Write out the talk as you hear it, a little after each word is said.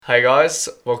Hey guys,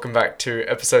 welcome back to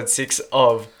episode 6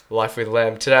 of Life with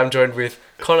Lamb. Today I'm joined with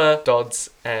Connor Dodds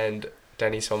and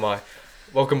Danny Somai.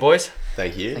 Welcome, boys.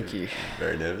 Thank you. Thank you.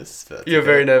 Very nervous. But You're okay.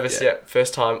 very nervous, yeah.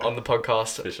 First time on the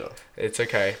podcast. For sure. It's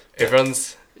okay.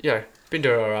 Everyone's, been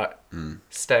doing alright.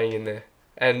 Staying in there.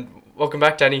 And welcome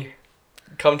back, Danny.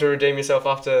 Come to redeem yourself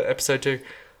after episode 2.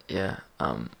 Yeah.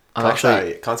 Can't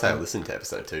say I listened to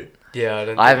episode 2. Yeah,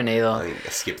 I haven't I either. think I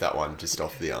skipped that one just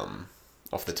off the title.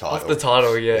 Off the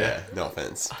title, yeah. Yeah, no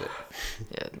offense. But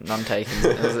Yeah, none taken.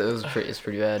 It's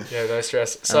pretty bad. Yeah, no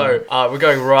stress. So, we're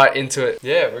going right into it.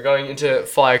 Yeah, we're going into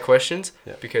fire questions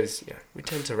because we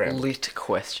tend to ramble. Lit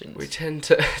questions. We tend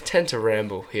to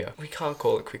ramble here. We can't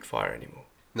call it quick fire anymore.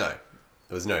 no,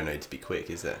 there was no need to be quick,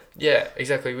 is there? Yeah,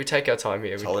 exactly. We take our time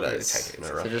here. It's We holidays. take it. No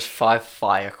So rush. just 5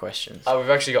 fire questions. We've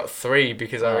actually got 3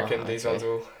 because I reckon these okay. ones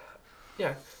will...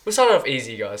 Yeah, we'll start off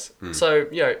easy, guys. So,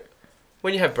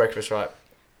 when you have breakfast, right,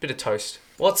 bit of toast.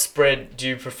 What spread do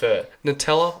you prefer?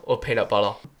 Nutella or peanut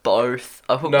butter? Both.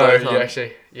 I put No, both you on.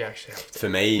 actually have to. For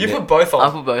me, You put both I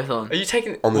on. put both on. Are you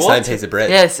taking... on the what? same piece of bread.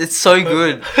 Yes, it's so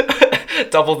good.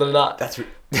 Double the nut. That's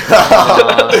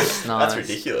Nice. That's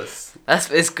ridiculous.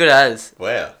 It's good as.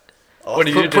 Wow. What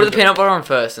do you Put the peanut butter on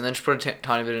first, and then just put a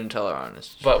tiny bit of Nutella on.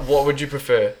 But what would you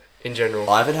prefer in general?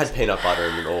 I haven't had peanut butter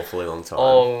in an awfully long time.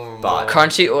 Oh, but my.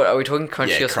 Crunchy, or are we talking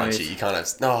crunchy yeah, or crunchy. smooth? You can't have.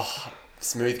 No,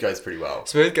 smooth goes pretty well.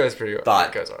 Smooth goes pretty well. But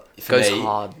It goes alright. for Goes me,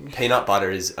 hard. peanut butter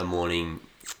is a morning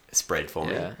spread for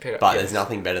me. Yeah. But there's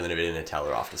nothing better than a bit of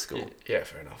Nutella after school. Yeah,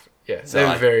 fair enough. Yeah, So they're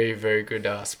like- very, very good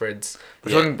spreads.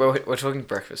 We're talking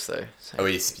breakfast though. So. Oh,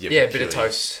 Yeah, a bit of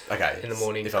toast. Okay. in the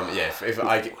morning. If I'm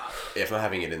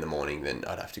having it in the morning, then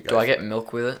I'd have to go. Do I get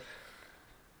milk with it?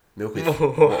 milk with What?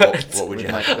 what would you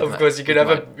With my- have? Of course, you could have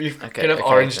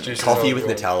orange okay. juice. Coffee as with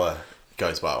well. Nutella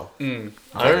goes well. I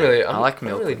don't really. I like I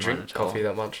milk don't really with mine drink as well. coffee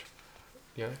that much.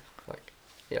 Here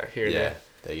and Yeah, there.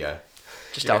 there you go.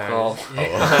 Just Yeah. alcohol.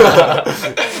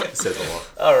 Says a lot.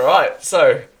 All right.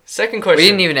 So second question. We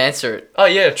didn't even answer it. Oh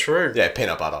yeah, true. Yeah,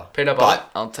 peanut butter. Peanut butter.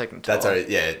 I'll take Nutella. That's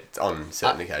only, on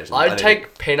certain occasions. I'd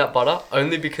take peanut butter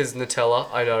only because Nutella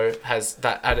I know has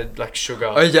that added sugar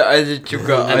I did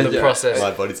sugar. and the process.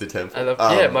 My body's a temple.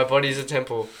 And my body's a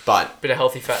temple. But Bit of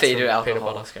healthy fats. Feed from it peanut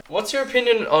alcohol. butter. What's your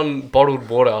opinion on bottled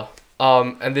water?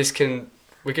 And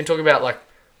we can talk about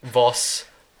Voss,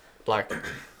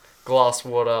 glass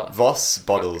water. Voss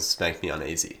bottles make me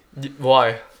uneasy.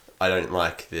 Why? I don't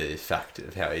like the fact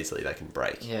of how easily they can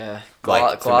break. Yeah,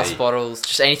 Like, for glass me- bottles,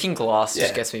 just anything glass Yeah.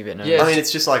 just gets me a bit nervous. Yeah. I mean,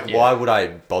 it's just like, Yeah. why would I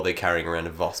bother carrying around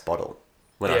a Voss bottle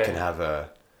when I Yeah. can have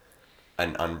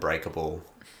an unbreakable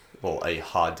or a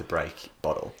hard to break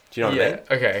bottle? Do you know what I mean?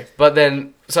 Okay. But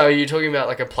then, so are you talking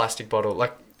about a plastic bottle,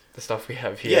 like the stuff we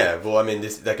have here? Yeah, well, I mean,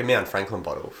 this like a Mount Franklin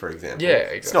bottle, for example. Yeah,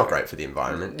 It's not exactly. great for the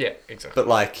environment, Yeah, exactly. but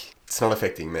it's not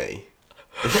affecting me.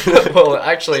 Well,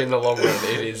 actually, in the long run,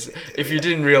 it is. If you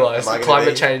didn't realise, Am I gonna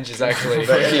climate be- change is actually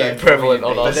Yeah. prevalent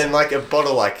on But us. then, a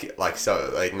bottle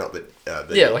not that.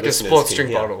 The Yeah, like a listeners sports can drink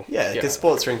hear. bottle. Yeah, Yeah. a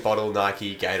sports drink bottle,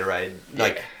 Nike, Gatorade,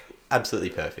 Yeah. absolutely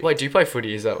perfect. Wait, do you play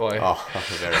footy? Is that why? Oh,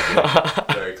 very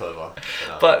good, very clever.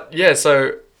 But yeah,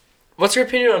 so what's your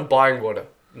opinion on buying water?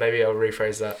 Maybe I'll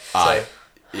rephrase that.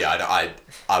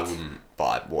 I wouldn't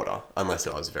buy water unless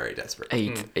I was very desperate. Are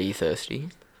you thirsty?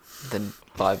 Then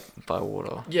buy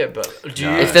water. Yeah, but do you?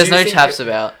 No. If there's do you no think taps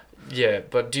about, Yeah,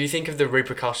 but do you think of the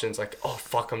repercussions? Oh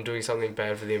fuck, I'm doing something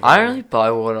bad for the I environment. only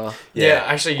buy water. Yeah,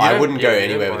 actually, you I don't- wouldn't go yeah, you don't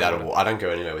anywhere buy without water. I don't go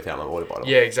anywhere without my water bottle.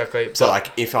 Yeah, exactly. So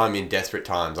But- if I'm in desperate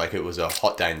times, it was a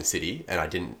hot day in the city and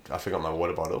I forgot my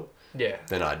water bottle, yeah.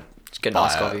 then I'd Just get a buy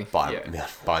nice coffee. buy Yeah.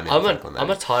 buy a Mount I'm Franklin, a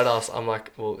maybe. tight ass. I'm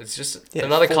well, it's just Yeah,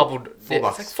 another $4 couple. $4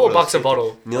 It's like $4 a $4.50.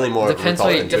 bottle. Nearly more Depends of a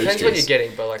what Republic you- than Depends what Boosters. you're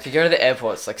getting, but If you go to the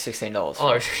airport, it's like $16.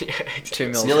 oh yeah, $2 It's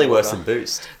mils. nearly of worse water. than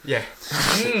Boost. yeah.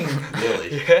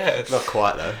 Nearly. Yes. Not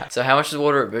quite though. So how much is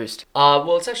water at Boost?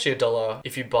 Well, it's actually $1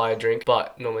 if you buy a drink,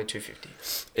 but normally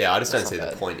 $2.50. Yeah, I just That's don't see not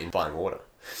the bad. point in buying water.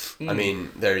 I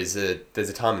mean, there's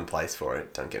a time and place for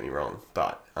it. Don't get me wrong,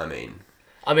 but I mean,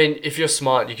 If you're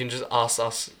smart, you can just ask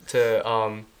us to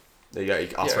there you go. You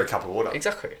ask Yeah. for a cup of water,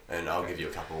 exactly. and I'll give you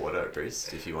a cup of water at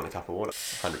Boost if you want a cup of water.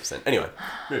 100%. Anyway,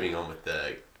 moving on with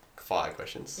the fire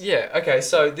questions. Yeah. Okay.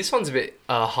 So this one's a bit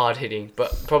hard hitting,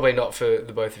 but probably not for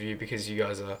the both of you because you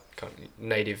guys are kind of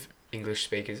native English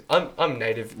speakers. I'm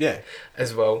native Yeah.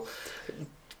 as well.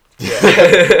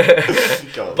 Yeah.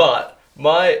 Go on. But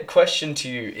my question to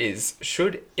you is: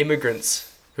 should immigrants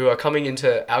who are coming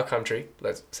into our country,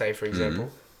 let's say for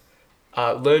example,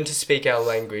 learn to speak our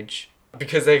language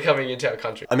because they're coming into our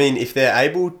country? I mean, if they're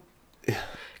able,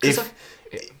 'Cause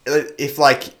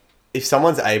if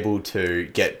someone's able to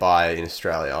get by in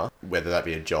Australia, whether that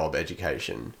be a job,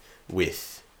 education,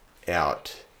 with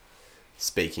out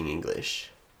speaking English,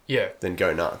 Yeah. then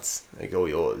go nuts. Like, all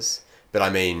yours. But I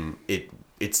mean, it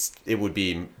would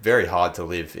be very hard to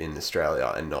live in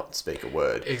Australia and not speak a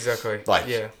word. Exactly. Like,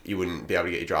 yeah. you wouldn't be able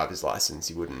to get your driver's license.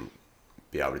 You wouldn't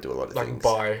be able to do a lot of Like things.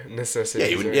 by necessity. Yeah,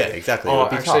 you wouldn't. Yeah, exactly. It Oh, would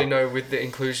be actually, tough. no. With the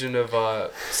inclusion of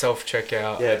self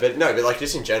checkout. Yeah, but like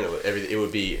just in general, it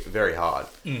would be very hard.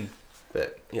 Mm.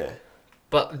 But yeah,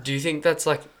 But do you think that's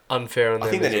like unfair on them? I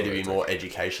think there as need to well? be It's more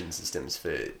education systems for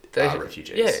They-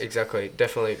 refugees. Yeah, exactly,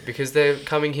 definitely, because they're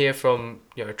coming here from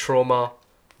trauma,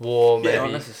 war, Yeah, Not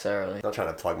maybe. necessarily. Not trying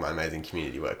to plug my amazing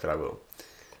community work, but I will.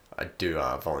 I do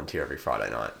volunteer every Friday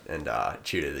night and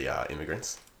tutor the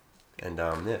immigrants, and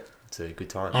yeah, it's a good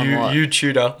time. On what? You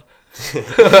tutor. No,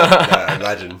 I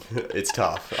imagine it's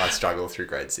tough. I struggle through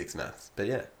grade 6 maths, but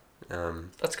yeah.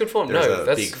 That's good for them. There's No, a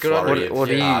that's big good on flurry you. of- What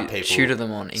do you people tutor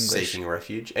them on English? seeking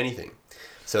refuge, anything.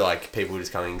 So like people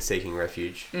just coming seeking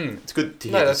refuge. Mm. It's good to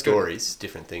No, hear the that's good. stories,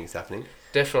 different things happening,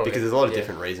 Definitely. because there's a lot of yeah.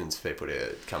 different reasons for people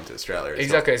to come to Australia. It's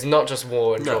Exactly, it's not just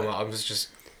war and No. trauma. I was just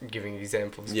giving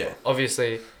examples. Yeah.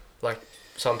 Obviously, like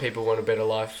some people want a better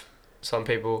life. Some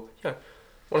people, want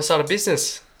to start a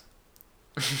business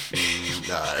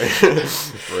No,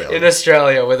 really. in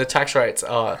Australia where the tax rates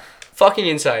are fucking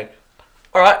insane.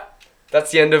 All right,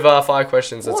 that's the end of our 5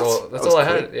 questions. That's What? all. That's That was all I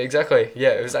quick. had. Exactly. Yeah,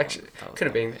 it was actually That was could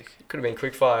have been quick.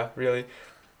 quick fire really,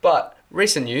 but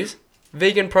recent news: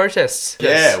 vegan protests.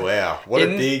 Yeah, wow. What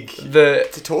In a big... the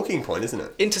It's a talking point, isn't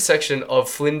it? intersection of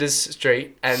Flinders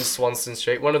Street and Swanston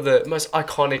Street, one of the most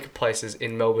iconic places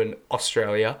in Melbourne,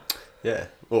 Australia. Yeah.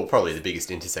 Well, probably the biggest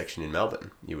intersection in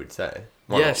Melbourne, you would say.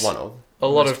 Yes. One of. A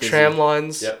lot Most of busy. tram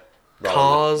lines, Yep.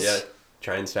 Cars. Yeah.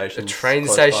 Train a stations. train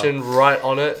close by. station right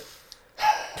on it.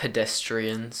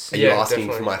 Pedestrians. Are you Yeah, asking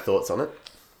definitely. for my thoughts on it?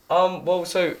 Well,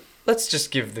 so let's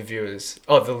just give the viewers,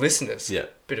 the listeners, Yeah.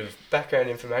 bit of background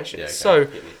information. Yeah. Okay. So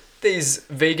Hit me. these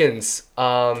vegans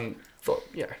thought,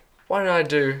 why don't I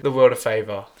do the world a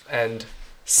favour and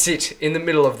sit in the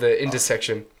middle of the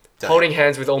intersection, Don't. holding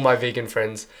hands with all my vegan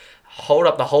friends, hold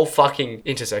up the whole fucking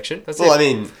intersection. That's Well, it. I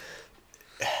mean,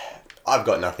 I've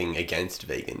got nothing against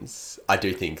vegans. I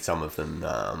do think some of them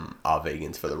are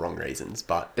vegans for the wrong reasons,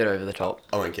 but Bit over the top.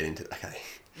 I won't get into... Okay.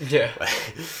 Yeah,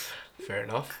 fair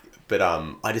enough. But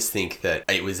I just think that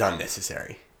it was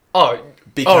unnecessary. Oh,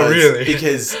 Because, really?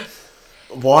 Because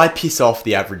why piss off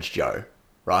the average Joe,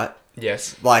 right?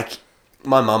 yes. Like,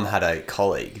 my mum had a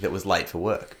colleague that was late for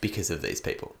work because of these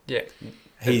people. Yeah.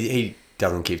 He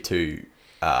doesn't give two...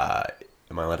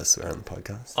 am I allowed to swear on the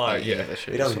podcast? Oh, yeah. that should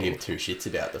He be doesn't sort give two shits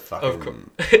about the Of fucking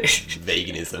course.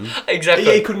 veganism.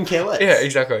 Exactly. He couldn't care less. Yeah,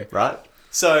 exactly. Right?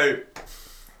 So...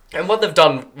 And what they've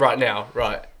done right now,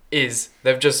 right, is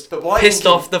they've just But why pissed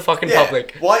off the fucking Yeah,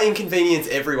 public. Why inconvenience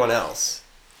everyone else?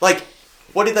 Like,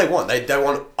 what did they want? They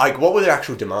want... Like, what were their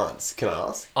actual demands, can I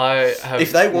ask? I have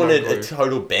If they no wanted clue. a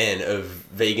total ban of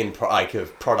vegan,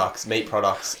 of products, meat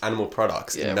products, animal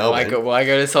products Yeah, in why Melbourne... why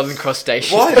go to Southern Cross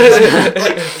Station? Why?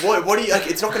 Like, what do you... Like,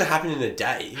 it's not going to happen in a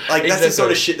day. Like, that's the Exactly.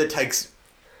 sort of shit that takes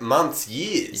months,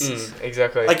 years.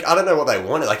 Exactly. Like, I don't know what they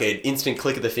wanted. Like, an instant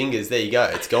click of the fingers, there you go,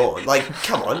 it's gone. Like,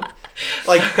 come on.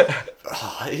 Like,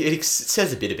 it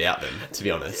says a bit about them, to be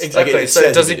honest. exactly. Like, So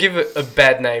says does a it bit- give it a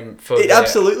bad name for It their-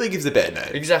 absolutely gives a bad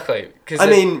name. Exactly. Cause I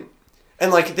mean,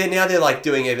 and like they're like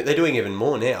doing even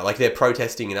more now. Like they're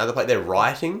protesting in other places. They're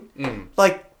rioting.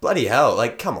 Like bloody hell!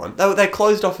 Like come on, they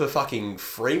closed off a fucking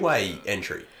freeway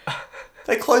entry.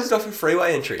 They closed off a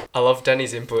freeway entry. I love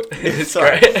Danny's input. It's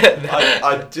Sorry, great.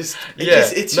 I just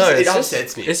it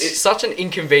upsets me. It's such an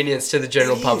inconvenience to the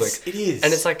general public. It is,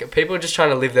 And it's like people are just trying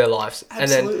to live their lives, and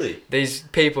Absolutely. then these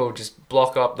people just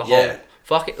block up the Yeah. whole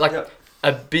fucking like Yeah.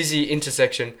 a busy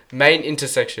intersection, main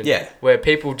intersection, Yeah. where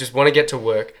people just want to get to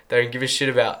work. They don't give a shit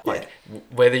about like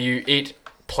whether you eat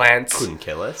plants couldn't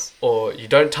care less. or you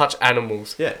don't touch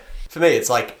animals. Yeah, for me, it's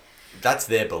like that's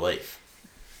their belief.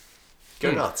 Go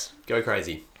Hmm. nuts, go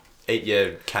crazy, eat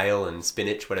your kale and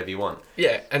spinach, whatever you want.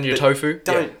 Yeah, and your But tofu.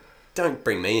 Don't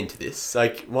bring me into this.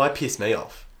 Like, why piss me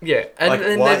off? Yeah, and, Like,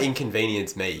 and why they've-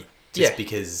 inconvenience me just Yeah.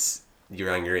 because you're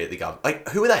angry at the government? Like,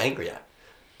 who are they angry at?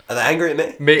 Are they angry at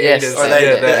me? meat Yes, eaters. Or are they,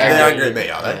 yeah, they're angry at me,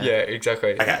 are they? Yeah,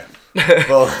 exactly. Okay.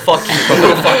 Well, Fuck you.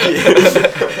 fuck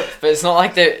you. But it's not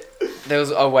like there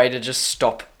was a way to just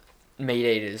stop meat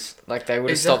eaters. Like they would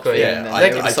have stopped Exactly. feeding Yeah, them. I- They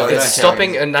Like, would I have don't stopped know. it's carrying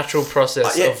stopping them. a natural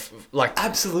process Yeah. of like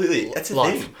Absolutely. That's the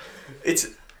Life. thing. It's,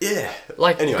 yeah.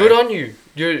 like Anyway. good on you.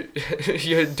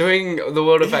 You're doing the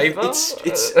world a favor. It's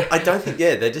I don't think,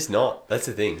 they're just not. That's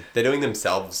the thing. They're doing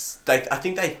themselves, I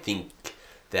think they think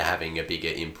they're having a bigger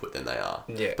input than they are.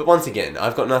 Yeah. But once again,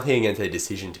 I've got nothing against their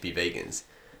decision to be vegans.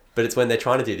 But it's when they're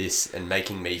trying to do this and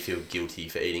making me feel guilty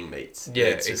for eating meats. Yeah,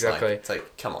 It's just exactly. It's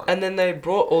like, come on. And then they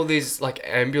brought all these like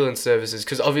ambulance services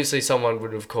because obviously someone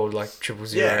would have called like 000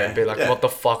 and be like, Yeah. "What the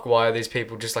fuck? Why are these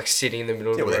people just like sitting in the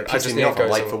middle Yeah, of well, the they're road? I just pissing need me to off. go I'm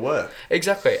late for somewhere." work.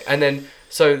 Exactly. And then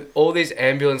so all these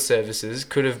ambulance services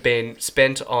could have been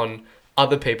spent on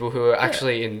other people who are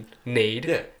actually in need,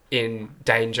 Yeah, in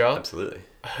danger, absolutely.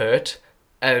 hurt.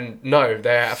 And no,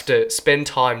 they have to spend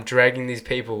time dragging these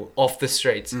people off the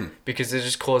streets because they're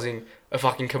just causing a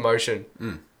fucking commotion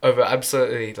over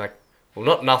absolutely like, well,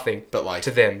 not nothing But like,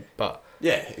 to them, but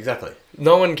yeah, exactly.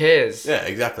 no one cares. Yeah,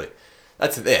 exactly.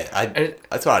 That's And-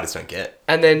 that's what I just don't get.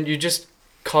 And then you just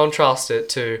contrast it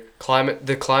to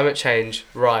the climate change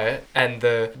riot and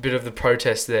the bit of the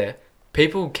protest there.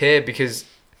 People care because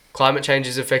climate change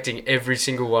is affecting every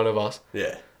single one of us.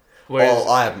 Yeah. Whereas,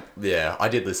 I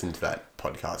did listen to that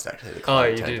podcast actually. The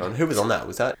climate you change did. one. Who was on that?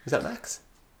 Was that Max?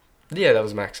 yeah, that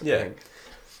was Max. I Yeah. think.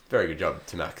 Very good job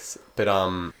to Max. But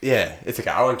yeah, it's okay.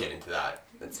 I won't get into that.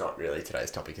 It's not really today's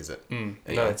topic, is it? No,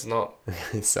 Anyway. it's not.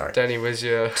 Sorry. Danny, where's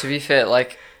your... To be fair,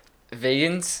 like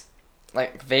vegans,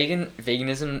 like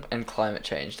veganism and climate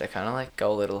change, they kind of like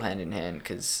go a little hand in hand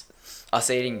because us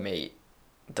eating meat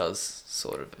does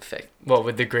sort of affect. What,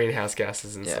 with the greenhouse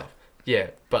gases and Yeah. stuff? Yeah,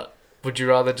 but would you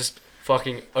rather just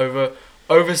fucking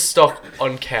overstock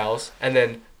on cows and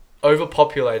then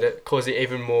overpopulate it, causing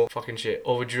even more fucking shit?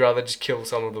 Or would you rather just kill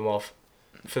some of them off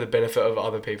for the benefit of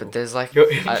other people? But there's like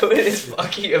Your input is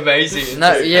fucking amazing.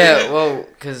 no, yeah, well,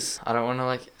 because I don't want to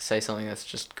like say something that's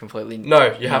just completely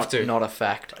No, you have to. not a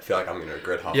fact. I feel like I'm going to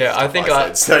regret half Yeah, the I stuff think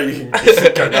said, so you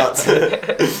can go nuts.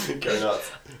 Go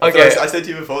nuts. Okay. So I said to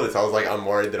you before this, I was like, I'm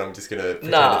worried that I'm just going to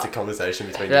pretend Nah. it's a conversation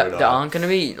between you and There I. aren't going to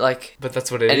be like But that's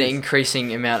what it an is.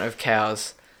 increasing amount of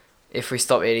cows if we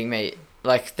stop eating meat.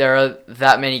 Like there are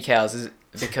that many cows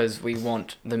because we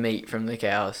want the meat from the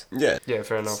cows. Yeah. Yeah,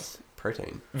 fair enough.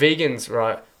 Protein. Vegans,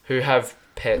 right, who have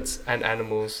pets and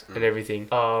animals and everything,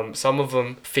 some of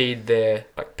them feed their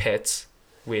like pets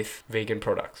with vegan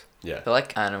products. Yeah. I feel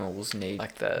like animals need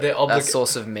like They're that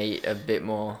source of meat a bit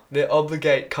more. They're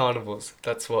obligate carnivores.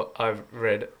 That's what I've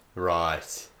read.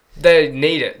 Right. They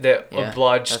need it. They're Yeah,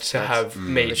 obliged that's- to that's have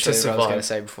meat to Literally what I was going to survive.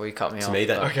 say before you cut me To off. me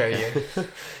that- but- Okay, yeah.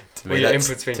 To Well, me, your that's,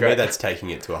 input's been to me, great. that's taking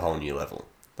it to a whole new level.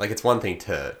 Like, it's one thing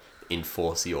to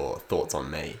enforce your thoughts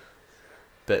on me,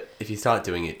 but if you start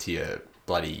doing it to your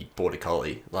bloody border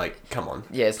collie, like, come on.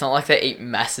 Yeah, it's not like they eat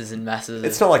masses and masses.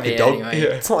 It's of not like the meat dog. Anyway. Yeah.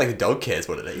 It's not like the dog cares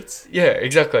what it eats. Yeah,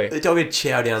 exactly. The dog would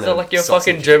chow down. It's a not like your sausage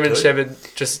fucking if it German could. Shepherd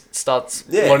just starts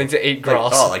Yeah. wanting to eat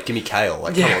grass. Like give me kale.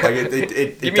 Like, Yeah. come on. Like,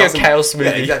 it Give me a doesn't- kale smoothie. Yeah,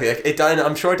 exactly. Like, it don't.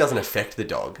 I'm sure it doesn't affect the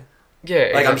dog. Yeah, Like,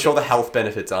 exactly. I'm sure the health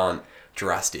benefits aren't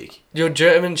drastic. Your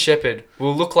German Shepherd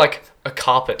will look like a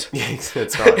carpet. Yeah,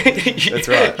 that's right. That's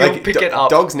right. You'll pick it up.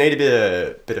 Dogs need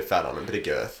a bit of fat on them, a bit of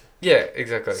girth. Yeah,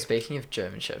 exactly. Speaking of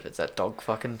German Shepherds, that dog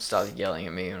fucking started yelling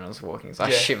at me when I was walking, so I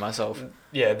Yeah. shit myself.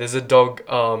 Yeah, there's a dog,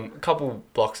 a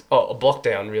block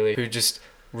down really, who just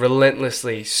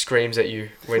relentlessly screams at you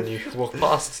when you walk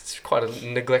past. It's quite a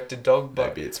neglected dog, but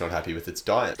Maybe it's not happy with its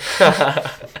diet.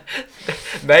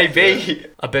 maybe.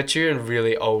 I bet you a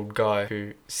really old guy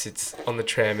who sits on the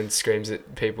tram and screams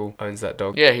at people owns that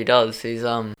dog. Yeah, he does. He's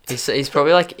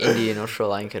probably like Indian or Sri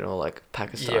Lankan or like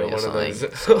Pakistani Yeah, or one of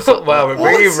something. those. Wow, we're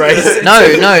bringing What? race. No.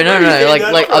 Yeah,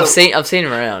 Like that's I've seen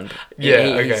him around.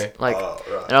 Yeah, He's, okay. Like, Oh,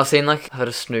 right. and I've seen like I heard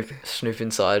a snoop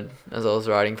inside as I was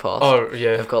riding past. Oh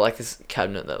yeah. I've got like this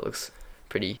cabinet that looks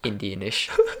pretty Indianish.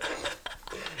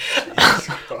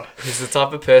 He's the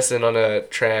type of person on a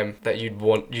tram that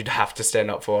you'd have to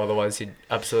stand up for, otherwise he'd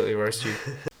absolutely roast you.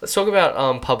 Let's talk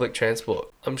about public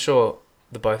transport. I'm sure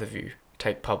the both of you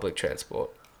take public transport.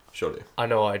 Sure do. I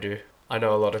know I do. I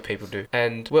know a lot of people do.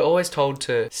 And we're always told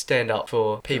to stand up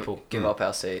for people. Give up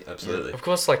our seat. Absolutely. Of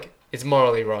course, like, it's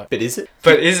morally right. But is it?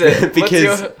 But is it?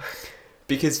 Because-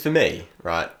 Because for me,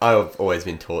 right, I've always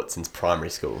been taught since primary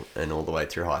school and all the way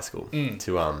through high school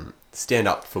to stand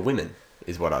up for women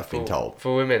is what I've been told.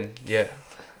 For women, yeah.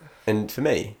 And for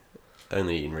me,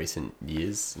 only in recent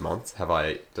years, months, have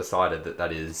I decided that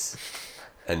that is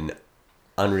an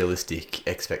unrealistic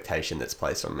expectation that's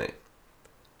placed on me.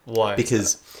 Why?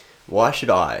 Because why should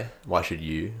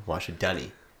you, why should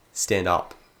Danny stand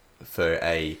up for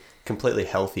a completely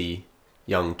healthy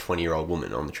young 20-year-old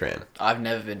woman on the tram? I've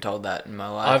never been told that in my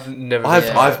life. I've never. I've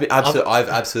Yeah. I've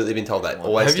absolutely been told that. What?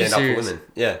 Always Have you stand up for serious? women.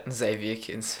 Yeah. Xavier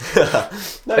kids.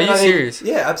 No, Are you I mean, serious?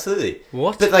 Yeah, absolutely.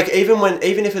 What? But like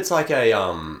even if it's like a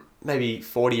maybe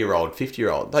 40-year-old,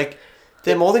 50-year-old, like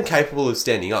they're more than capable of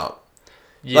standing up.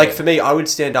 Yeah. Like for me, I would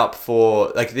stand up for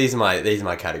like these are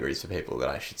my categories for people that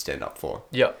I should stand up for.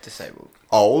 Yeah. Disabled.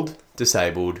 Old,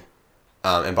 disabled,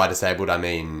 And by disabled, I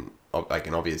mean like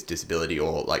an obvious disability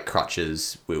or like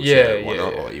crutches, wheelchair, Yeah,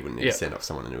 whatnot. yeah. Or you wouldn't need Yeah. to send off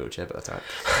someone in a wheelchair, but that's alright.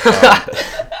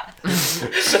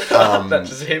 That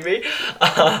just hit me.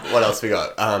 What else we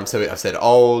got? So I've said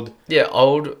old, Yeah,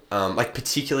 old. like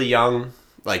particularly young,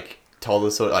 like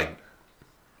toddler sort of like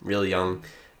really young,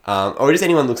 or just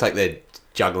anyone looks like they're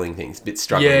juggling things, a bit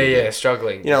struggling. Yeah, with it.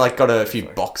 struggling. You know, like got a few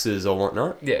boxes or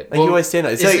whatnot. Yeah, Like you always stand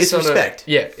up. It's, is like, this it's on respect.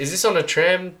 Is this on a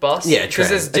tram, bus? Yeah, a tram. Because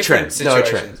there's A different tram. No, a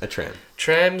situations. tram. A tram.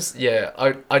 Trams,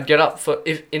 yeah, I'd get up for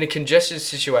if in a congested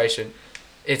situation,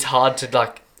 it's hard to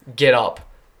like get up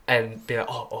and be like,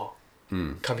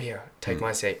 come here, take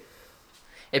my seat.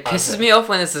 It pisses me off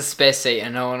when there's a spare seat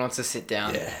and no one wants to sit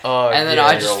down. Yeah. Oh, And then yeah,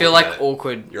 I you're just all feel looking like at it.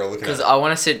 awkward You're all looking because at it. I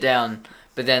want to sit down,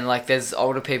 but then like there's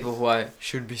older people who I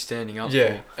should be standing up.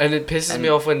 yeah, for. and it pisses And- me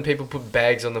off when people put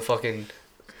bags on the fucking,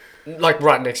 like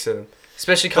right next to them,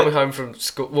 especially coming home from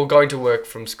school. Well, going to work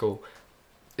from school.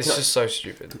 It's No. just so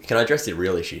stupid. Can I address the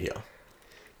real issue here?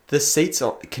 The seats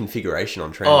configuration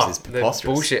on trams is the preposterous.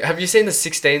 bullshit. Have you seen the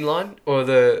 16 line or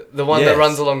the one that Yes.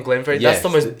 runs along Glenferrie? Yes. That's the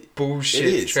most It bullshit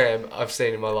is. tram I've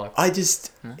seen in my life. I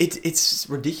just it's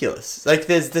ridiculous. Like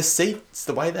there's the seats,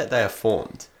 the way that they are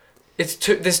formed.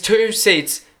 There's two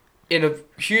seats in a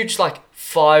huge like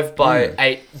 5 by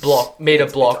 8 meter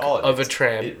It's block odd. of a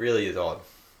tram, It really is odd.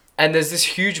 and there's this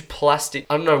huge plastic.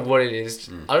 I don't know what it is.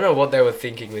 I don't know what they were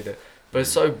thinking with it, but it's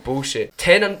so bullshit.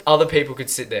 10 other people could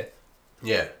sit there.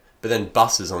 Yeah. But then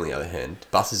buses, on the other hand,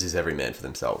 buses is every man for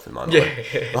themselves in my mind.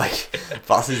 Yeah. Like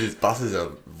buses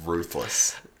are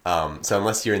ruthless. So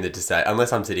unless you're in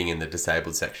unless I'm sitting in the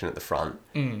disabled section at the front,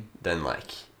 then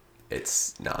like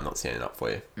I'm not standing up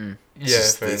for you.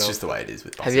 It's fair enough. just the way it is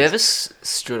with buses. Have you ever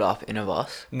stood up in a bus?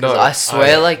 'Cause No, I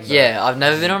swear, no. I've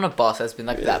never been on a bus that's been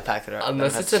like that packed.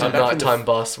 Unless it's a come back from the nighttime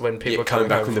bus when people coming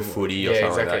back from the home footy or yeah,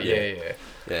 something like exactly. that, Yeah.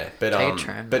 Yeah, but Take a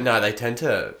tram. but no,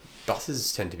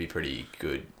 buses tend to be pretty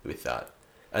good with that,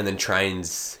 and then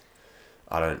trains.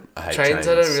 I hate trains. Trains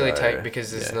I don't really so, take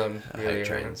because there's yeah, none I really hate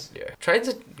around. trains. Yeah, trains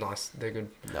are nice. They're good.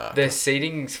 No, Their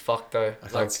seating's fucked though. I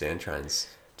can't Like, stand trains.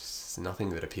 Just nothing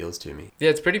that appeals to me. yeah,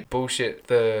 it's pretty bullshit.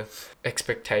 The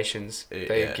expectations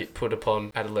they Yeah. get put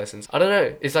upon adolescents. I don't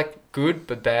know. It's like good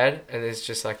but bad, and it's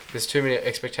just like there's too many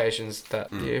expectations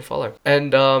that you follow.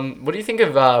 And what do you think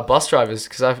of bus drivers?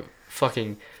 Because I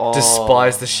fucking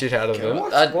despise the shit out of them.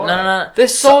 No. They're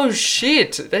so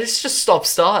shit. They just stop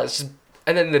start. It's just,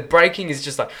 and then the braking is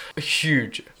just like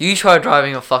huge. You try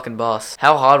driving a fucking bus.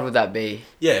 How hard would that be?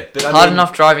 Yeah, but I Hard mean,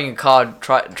 enough driving a car.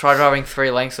 Try driving 3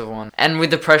 lengths of one, and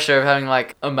with the pressure of having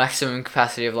like a maximum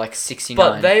capacity of like 69.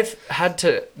 But they've had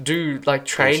to do like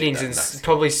trainings that and maximum.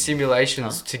 probably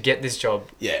simulations to get this job.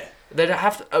 Yeah. They don't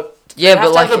have to. Yeah, they have but to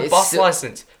like have a it's bus still-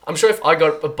 license. I'm sure if I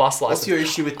got a bus What's license, your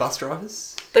issue with bus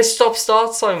drivers? they stop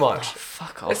start so much.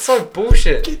 Fuck off. It's so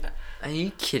bullshit. Are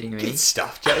you kidding me? Get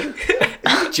stuffed, Joe.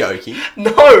 Are you joking?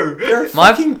 No, You're a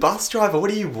My- fucking bus driver. What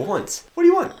do you want? What do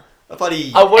you want? A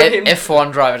bloody... I want him.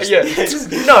 F1 driver. Just, Yeah.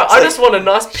 just- No, I like just want a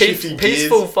nice shifting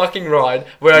peaceful gears. fucking ride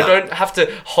where No. I don't have to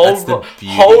That's hold the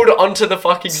beauty. hold onto the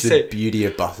fucking It's the seat. beauty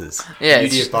of buses. Yeah, The it's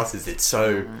beauty just- of buses. It's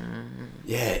so...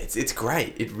 Yeah, it's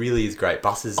great. It really is great.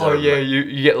 Buses Oh are... yeah,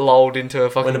 you get lulled into a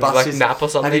fucking When the bus like is, nap or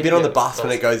something. Have you been on Yeah, the bus when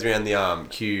nice. it goes around the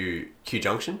Q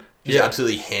junction? It Yeah.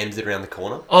 absolutely hams it around the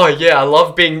corner. Oh yeah, I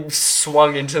love being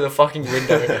swung into the fucking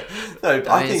window. No,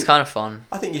 I mean, it's kind of fun.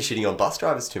 I think you're shitting on bus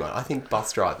drivers too much. I think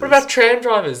bus drivers... What about tram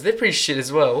drivers? They're pretty shit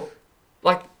as well.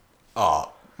 Like,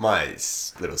 Oh, my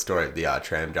little story of the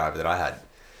tram driver that I had.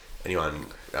 Anyone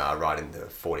riding the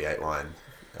 48 line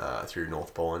through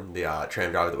North Bourne, the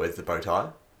tram driver that wears the bow tie.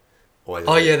 Always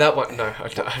oh yeah, that one. No, I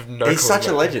have no. He's clue such a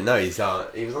about legend. No,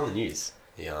 he was on the news.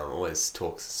 He always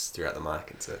talks throughout the mic.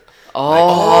 It's a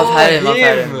Oh, I've had him. I've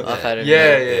had him. him. I've had him.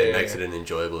 Yeah. it makes it an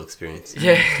enjoyable experience. that.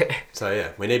 Yeah, So yeah,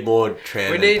 we need more tram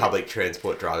We and need- public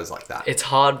transport drivers like that. it's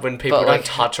hard when people But, don't like-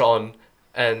 touch on,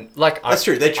 and like That's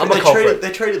true. I'm a culprit.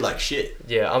 They're treated like shit.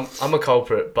 Yeah, I'm a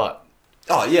culprit, but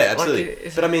Oh yeah, absolutely.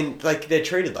 it's- but I mean, like they're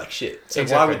treated like shit. So why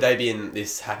Exactly. would they be in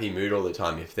this happy mood all the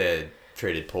time if they're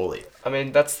treated poorly? I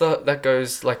mean that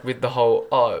goes like with the whole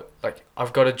like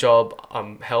I've got a job,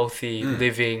 I'm healthy,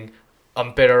 living,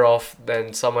 I'm better off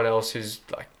than someone else who's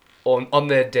like on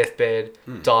their deathbed,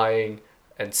 dying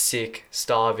and sick,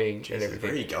 starving and Jesus, everything.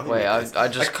 where are you going? Wait, with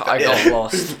this? I got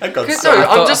lost. I got Cause so- no, I I'm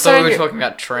thought, just I thought we saying. were talking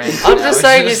about trains. I'm now.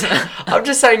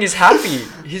 just saying he's happy.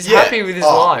 He's Yeah. happy with his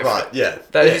Oh, life. Right, yeah.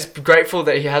 That yeah. he's grateful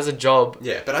that he has a job.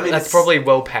 Yeah, but I mean, That's it's probably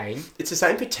well paying. it's the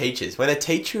same for teachers. When a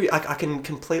teacher, I can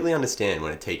completely understand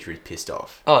when a teacher is pissed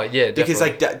off Oh yeah, definitely. because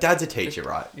like dad's a teacher,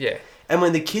 right? yeah. And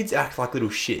when the kids act like little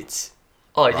shits,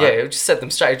 Oh Right. yeah, it'll just set them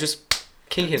straight. Just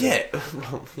king him. yeah,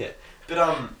 well, yeah. But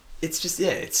it's just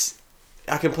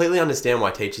I completely understand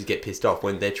why teachers get pissed off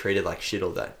when they're treated like shit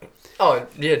all day. Oh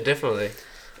yeah, definitely.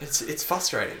 It's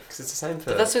frustrating because it's the same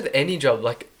for. But that's with any job.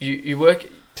 Like you work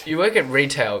at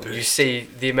retail. You see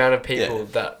the amount of people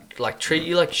that like treat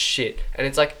you like shit, and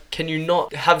it's like, can you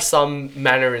not have some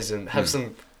mannerism, have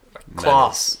some like,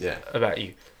 class about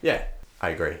you? Yeah, I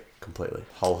agree completely,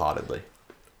 wholeheartedly.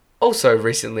 Also,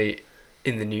 recently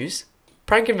in the news,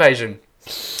 prank invasion.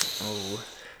 Oh.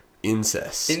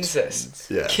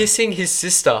 Incest. Yeah. Kissing his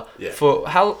sister. Yeah. For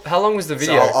how long was the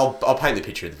video? So I'll paint the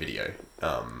picture of the video.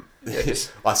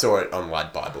 I saw it on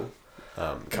Wide Bible.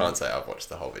 Can't say I've watched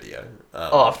the whole video.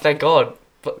 Oh, thank God!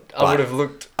 But I would have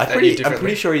looked. I'm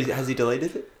pretty sure has he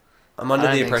deleted it. I'm under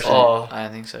the impression. I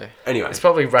don't think so. Anyway, it's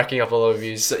probably racking up a lot of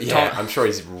views. So, yeah, I'm sure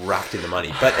he's racked in the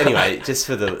money. But anyway, just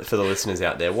for the listeners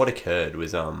out there, what occurred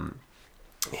was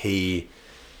he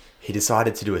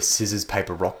decided to do a scissors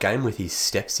paper rock game with his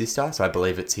stepsister. So I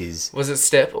believe it's his. Was it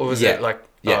step or was it like?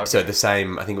 Yeah. Oh, okay. So the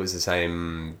same. I think it was the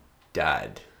same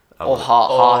dad. Or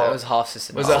half. It was half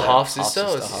sister. Was it half sister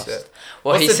or sister?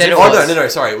 Well, What's he the said it difference? was. No.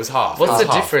 Sorry, it was half. What's the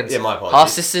half. difference? Yeah, my apologies. Half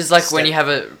sister is like when you have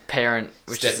a parent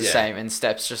which is the same, and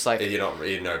steps just like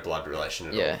you're no blood relation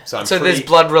at all. So there's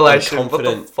blood relation. I'm what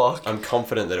the fuck? I'm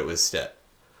confident that it was step.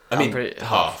 I I'm mean,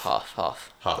 half.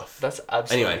 That's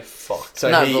absolutely anyway, fucked.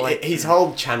 So his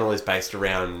whole channel is based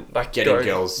around like getting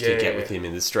girls to get with him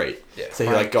in the street. Yeah. So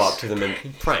he like go up to them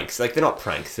and pranks. Like they're not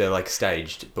pranks, they're like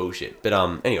staged bullshit. But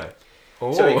anyway.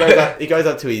 Ooh. So he goes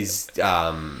up to his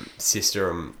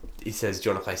sister and he says, "Do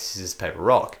you want to play scissors paper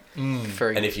rock?"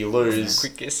 And if you lose,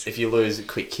 quick kiss. a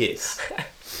quick kiss,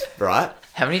 right?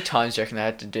 How many times do you reckon they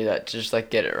had to do that to just like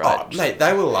get it right? Oh, mate,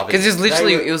 they will love it. Because it was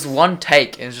literally it was one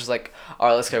take, and it's just like, all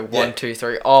right, let's go 1, 2,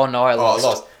 3. Oh no, I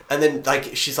lost. And then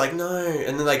like she's like, no,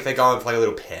 and then like they go and play a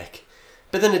little peck,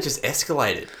 but then it just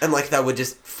escalated, and like they were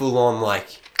just full on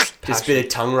like just a bit of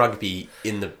tongue rugby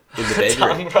in the bedroom.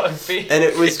 Tongue rugby. And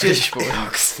it was just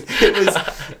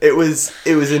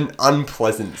it was an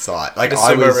unpleasant sight. Like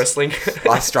wrestling.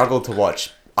 I struggled to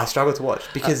watch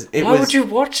because it Why was. would you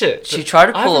watch it? She tried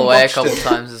to I pull haven't away a watched couple it.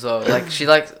 times as well. Like she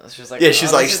was like, Yeah,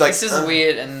 she's like, this is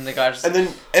weird, and the guy just. And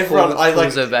then everyone, I like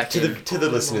pulls her back to the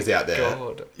listeners out there.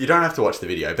 God. You don't have to watch the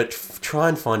video, but try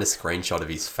and find a screenshot of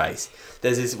his face.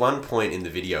 There's this one point in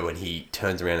the video when he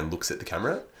turns around and looks at the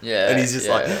camera. Yeah. And he's just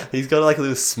yeah. like, he's got like a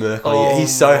little smirk on.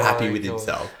 He's so happy with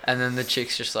himself. And then the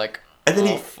chick's just like. And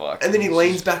then fuck. he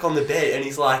leans back on the bed and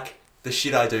he's like, the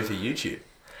shit I do for YouTube.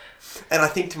 And I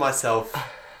think to myself,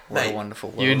 What mate, a wonderful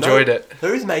world. You enjoyed it.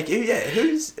 who's making? Yeah,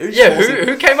 who's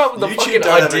who came up with the fucking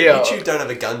idea? YouTube don't have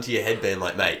a gun to your head being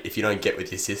like, mate, if you don't get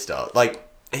with your sister, like,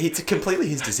 it's completely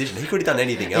his decision. He could have done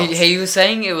anything else. He was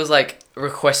saying it was like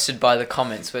requested by the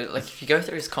comments, but like if you go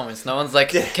through his comments, no one's like,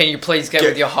 can you please get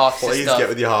with your half sister? Please get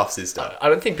with your half sister. I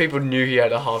don't think people knew he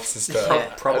had a half sister.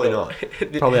 Probably not.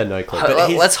 Probably had no clue.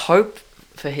 But Let's hope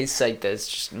for his sake there's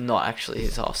just not actually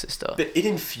his half sister. But it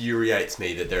infuriates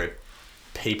me that there are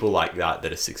people like that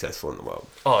are successful in the world.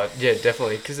 Oh yeah,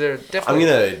 definitely. Because they're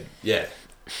definitely.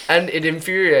 And it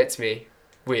infuriates me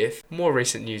with more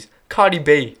recent news. Cardi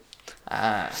B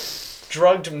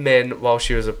drugged men while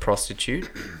she was a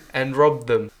prostitute and robbed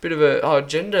them. Bit of a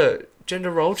gender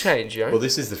role change, you know. Well,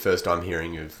 this is the first I'm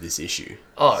hearing of this issue.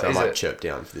 Oh, so I is might it? chirp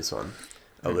down for this one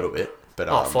a little bit. But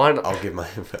fine. I will give my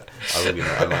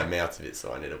mouth a bit,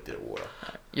 so I need a bit of water.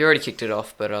 You already kicked it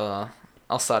off, but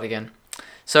I'll start again.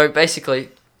 So basically,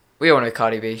 we all know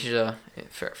Cardi B. She's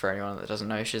for anyone that doesn't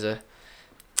know, she's a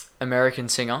American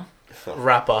singer.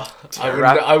 Rapper.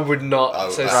 I would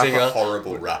not say A singer.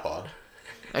 horrible rapper.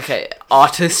 Okay,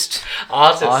 artist.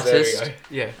 Artist. There we go.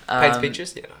 Yeah. Paints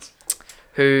pictures. Yeah. Nice.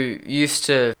 Who used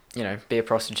to, be a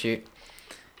prostitute,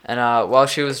 and while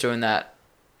she was doing that,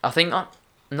 I think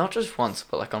not just once,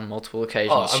 but like on multiple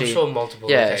occasions. Oh, I'm sure multiple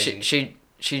occasions.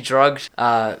 She drugged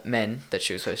men that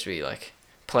she was supposed to be like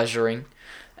pleasuring,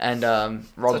 and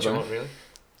robbed them. Really?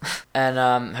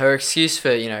 And her excuse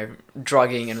for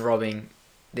drugging and robbing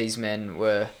these men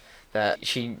were that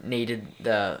she needed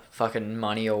the fucking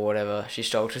money or whatever she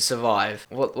stole to survive.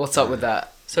 What's up with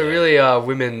that? So really,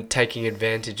 women taking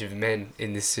advantage of men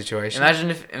in this situation. Imagine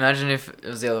if it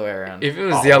was the other way around. If it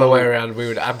was the other way around, we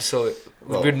would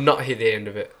we would not hit the end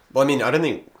of it. Well, I mean, I don't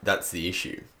think that's the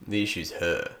issue. The issue's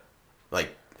her.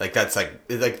 Like that's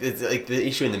it's like the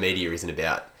issue in the media isn't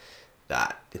about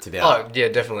that. It's about. Oh yeah,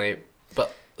 definitely.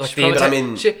 But like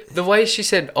the way she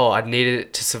said, "Oh, I needed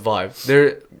it to survive."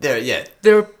 There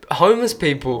are homeless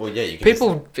people. Well, yeah, you can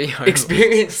people be homeless.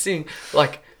 experiencing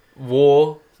like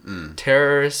war,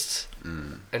 terrorists,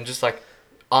 and just like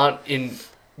aren't in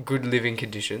good living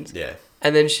conditions. Yeah.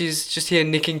 and then she's just here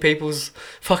nicking people's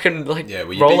fucking like Yeah,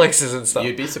 well, Rolexes and stuff.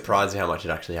 You'd be surprised at how much it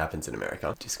actually happens in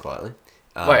America, just quietly.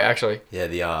 Wait, actually, Yeah,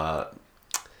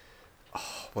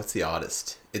 what's the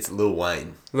artist? It's Lil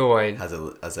Wayne. Lil Wayne. Has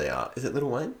a is it Lil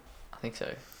Wayne? I think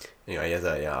so. Anyway, he has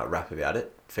a rap about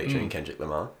it featuring Kendrick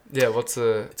Lamar. Yeah, what's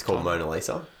the? It's called Mona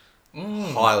Lisa.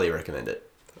 Highly recommend it.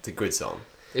 It's a good song.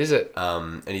 Is it?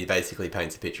 And he basically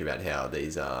paints a picture about how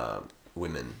these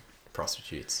women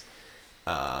prostitutes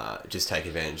just take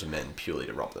advantage of men purely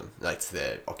to rob them. That's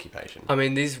their occupation. I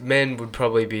mean, these men would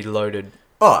probably be loaded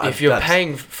Oh, if you're that's-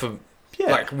 paying for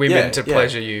yeah, like women to yeah.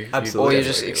 pleasure you. Absolutely. Or you're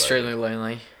just Definitely, extremely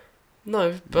lonely.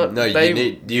 No, but no, they, you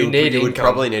need you need you would income.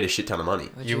 probably need a shit ton of money.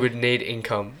 You would need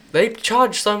income. They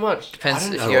charge so much. Depends I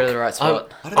don't if know you go to what- the right spot.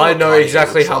 don't know I what know Cardigan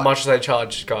exactly looks how like. much they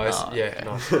charge, guys. Oh, Yeah,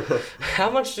 no. How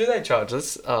much do they charge?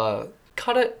 Let's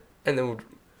cut it and then we'll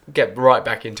get right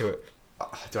back into it.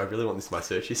 Do I really want this in my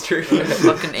search history?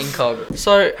 Fucking incog.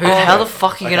 So, How the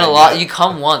fuck are you Okay, gonna lie? yeah. You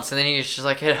come once and then you're just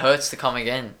like, it hurts to come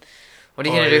again. What are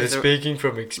you gonna do? you're For the... speaking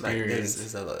from Mate, experience.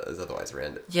 there's other ways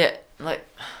around it. Yeah, like,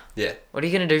 Yeah. what are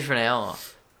you gonna do for an hour?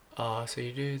 So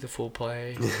you do the full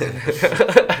play.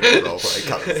 Role play,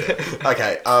 cut this out.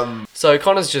 Okay. So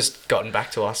Connor's just gotten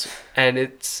back to us, and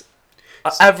it's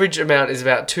average amount is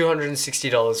about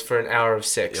 $260 for an hour of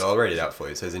sex. Yeah, I'll read it out for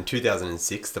you. It says in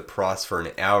 2006, the price for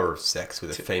an hour of sex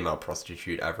with a female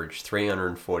prostitute averaged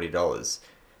 $340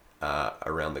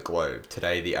 around the globe.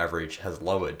 Today, the average has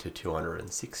lowered to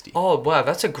 $260. Oh wow,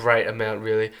 that's a great amount,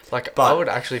 really. Like But I would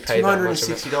actually pay that much.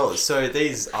 $260. So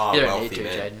these are You don't need wealthy to,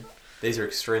 men. Jaden. These are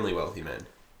extremely wealthy men.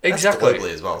 Exactly. That's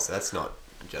globally as well. So that's not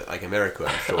just, like America.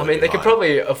 I'm sure I would mean, be they could higher.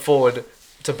 probably afford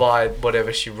to buy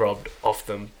whatever she robbed off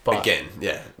them, but Again,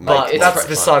 yeah. but Make that's more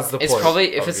besides the It's point.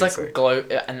 probably, if it's obviously.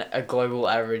 like a global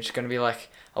average, gonna be like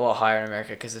a lot higher in America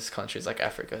because this country's like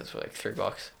Africa. It's for like $3.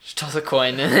 Just toss a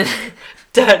coin and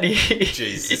Daddy.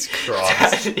 Jesus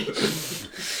Christ. Daddy.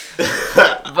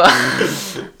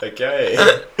 but, Okay.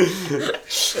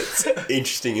 That's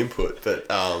interesting input, but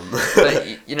but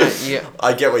you know,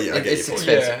 I get what you. I get It's your point.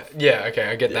 expensive. Yeah, okay,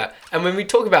 I get Yeah. that. And when we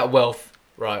talk about wealth,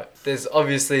 right, there's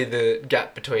obviously the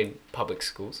gap between public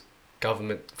schools,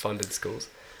 government-funded schools,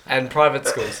 and private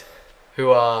schools, who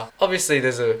are obviously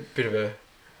there's a bit of a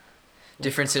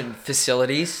difference in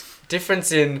facilities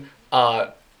difference in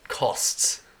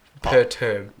costs per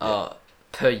term,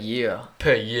 per year.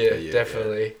 per year, Per year,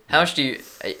 definitely. How much do you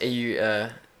are you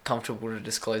comfortable to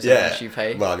disclose Yeah. how much you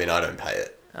pay? Well, I mean, I don't pay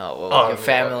it. Oh well, Oh, your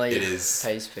family It is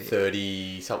pays for you.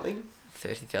 30 something.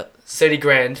 30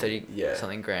 grand 30 Yeah.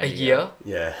 something grand a year.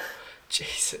 Yeah.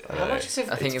 Jesus, I how know. much is it?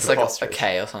 I think It's it's like a preposterous.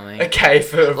 K or something. Okay,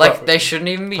 for Like they shouldn't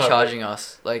even be Public. charging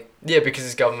us. Like yeah, because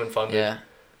it's government funded. yeah,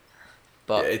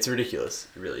 but Yeah, it's ridiculous.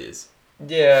 It really is.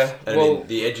 Yeah. And I Well, mean,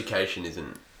 the education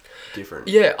isn't different.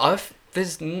 yeah,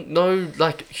 there's no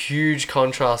like huge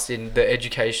contrast in the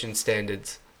education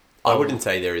standards. I wouldn't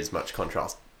say there is much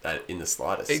contrast in the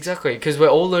slightest. Exactly, because we're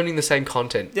all learning the same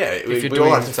content. Yeah, If we you're all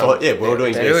doing have to follow. some- Yeah, we're all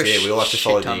doing they do a BCA. We all have to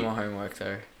follow shit ton the. more homework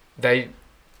though. They.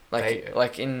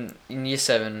 Like in year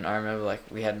 7, I remember like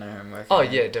we had no homework. Oh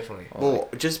and- yeah, definitely. or, Well,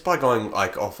 just by going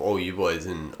like off all you boys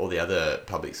and all the other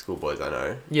public school boys I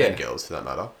know, Yeah. and girls for that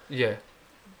matter, Yeah.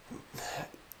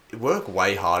 work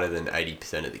way harder than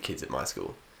 80% of the kids at my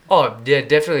school. Oh yeah,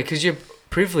 definitely, because you're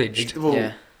privileged. Well,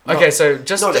 yeah. Okay, so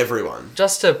just not to, everyone.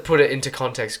 just to put it into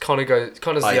context, Connor's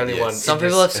the only yes. one. Some in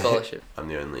people have this scholarship. I'm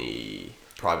the only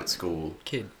private school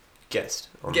kid. guest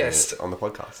on Guest. on the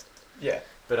podcast. Yeah.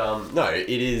 But no, it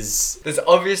is. There's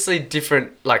obviously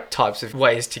different like types of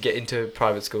ways to get into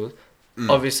private schools.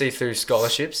 Obviously through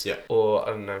scholarships. Yeah. Or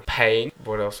I don't know, paying.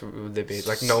 What else would there be?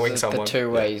 Like knowing the someone.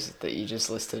 two ways that you just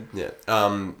listed. Yeah.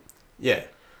 Yeah.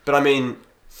 But I mean,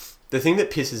 the thing that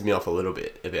pisses me off a little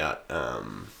bit about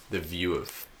the view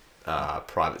of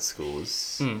private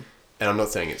schools, Mm. and I'm not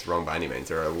saying it's wrong by any means,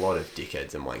 there are a lot of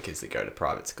dickheads and wankers that go to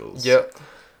private schools. Yep.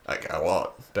 Like, a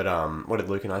lot. But what did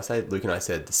Luke and I say? Luke and I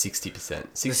said the 60%.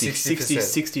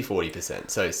 60, 40%.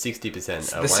 So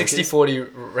 60% are The wankers. 60-40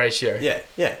 ratio.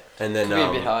 Yeah. And then... Could be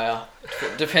a bit higher.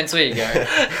 Depends where you go.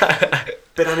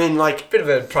 But I mean, like... Bit of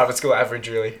a private school average,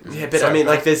 really. Yeah, but I Sorry. mean,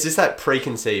 like, there's just that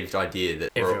preconceived idea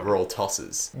that Everyone. we're all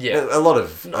tossers. Yeah. A lot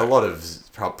of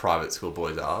private school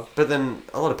boys are, but then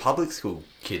a lot of public school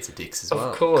kids are dicks as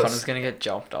well. Of course. Connor's gonna get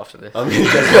jumped after this. I'm gonna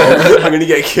get killed. I'm gonna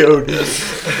get killed.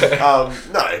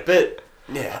 No, but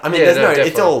yeah, I mean, Yeah, there's no, no.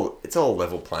 definitely. It's all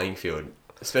level playing field,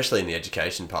 especially in the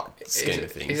education scheme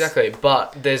of things. Exactly,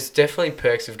 but there's definitely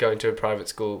perks of going to a private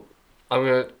school. I'm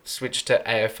gonna switch to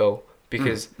AFL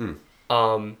because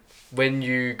when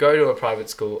you go to a private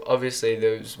school, obviously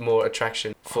there's more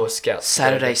attraction for scouts.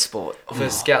 Saturday sport. For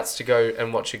scouts to go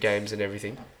and watch your games and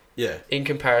everything. Yeah. In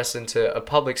comparison to a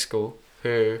public school,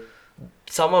 who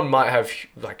someone might have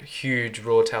like huge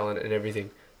raw talent and everything,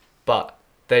 but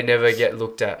they never get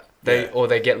looked at. Or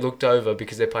they get looked over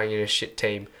because they're playing in a shit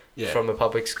team from a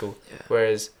public school. Yeah.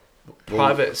 Whereas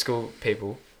private school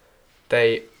people,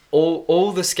 they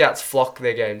all the scouts flock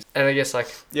their games, and I guess like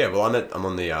Yeah, well, I'm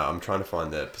on the I'm trying to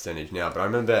find the percentage now, but I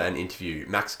remember an interview.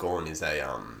 Max Gorn is a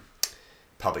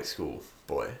public school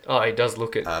boy. oh, he does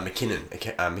look it.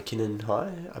 McKinnon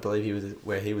High, I believe he was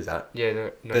where he was at. Yeah,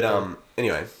 no. But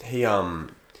anyway, he I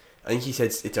think he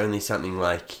said it's only something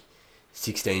like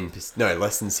 16%, no,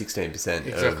 less than 16%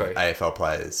 Exactly. of AFL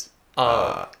players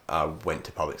went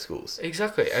to public schools.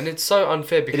 Exactly, and it's so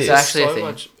unfair because is. there's Actually a so thing.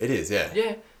 much. It is, yeah.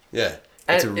 Yeah, Yeah.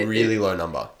 It's And a really low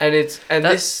number. and That's-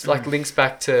 this like links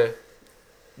back to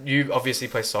you obviously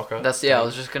play soccer. I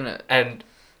was just gonna. And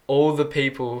all the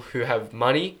people who have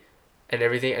money and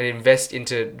everything and invest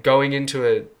into going into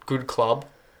a good club,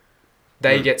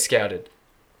 they get scouted.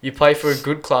 You play for a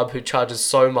good club who charges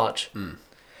so much.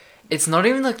 It's not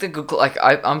even like the good. Like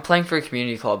I'm playing for a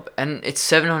community club, and it's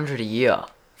 $700 a year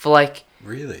for like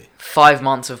Really? 5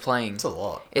 months of playing. It's a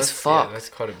lot. It's That's- fucked. Yeah, that's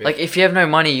quite a bit. Like if you have no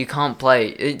money, you can't play.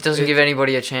 It doesn't give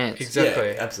anybody a chance. Exactly.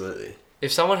 Yeah, absolutely.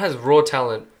 If someone has raw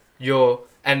talent,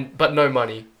 but no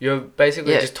money, you're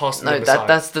basically just tossing them aside.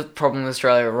 that's the problem with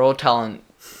Australia. Raw talent.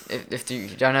 If you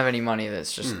don't have any money,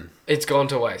 that's just It's gone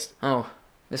to waste. oh,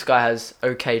 this guy has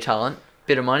okay talent,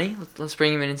 bit of money. Let's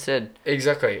bring him in instead.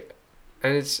 Exactly.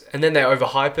 And then they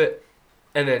overhype it,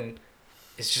 and then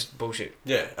it's just bullshit.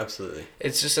 Yeah, absolutely.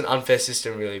 It's just an unfair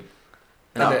system, really.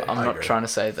 No, And then- I'm I not agree. trying to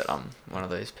say that I'm one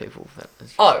of those people that is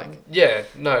just Oh, like, yeah,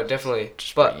 no, definitely.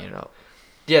 just But bringing it up.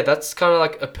 yeah, that's kind of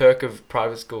like a perk of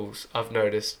private schools, I've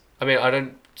noticed. I mean, I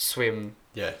don't swim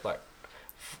Yeah.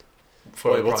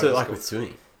 for Wait, a what's private it like school. with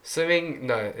swimming? Swimming?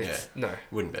 No, no.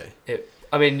 Wouldn't be.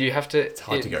 I mean, you have to. It's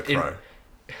hard to go pro,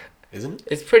 isn't it?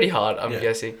 It's pretty hard, I'm Yeah.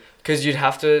 guessing, because you'd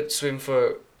have to swim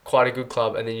for quite a good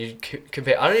club, and then you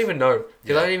compare. I don't even know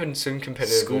because I don't even swim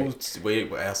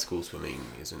competitively. Our school swimming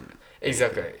isn't.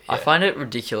 Exactly. I yeah. find it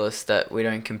ridiculous that we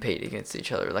don't compete against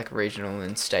each other like regional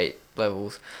and state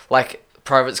levels. Like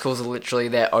private schools are literally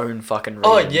their own fucking regions.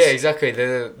 Oh yeah, exactly.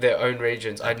 They're their own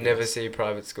regions. I'd never see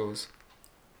private schools.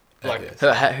 Like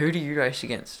Who do you race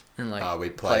against and like we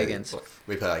play against?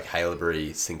 We play like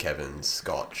Haileybury, St Kevin's,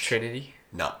 Scotch. Trinity.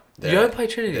 No, You don't play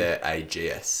Trinity. They're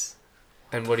AGS,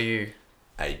 And what are you?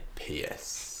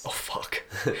 APS. Oh fuck.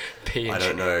 I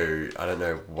don't know. I don't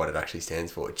know what it actually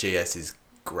stands for. GS is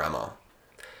grammar,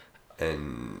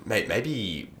 and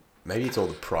maybe it's all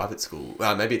the private school.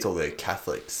 Maybe it's all the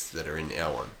Catholics that are in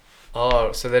our one.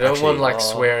 Oh, so they don't Actually- want like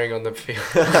swearing on the field.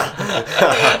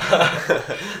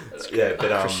 Yeah,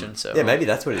 but Christian server. yeah, maybe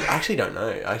that's what it is. I actually don't know.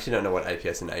 I actually don't know what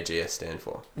APS and AGS stand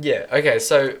for. Yeah. Okay.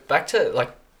 So back to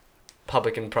like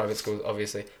public and private schools.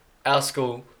 Obviously, our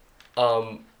school,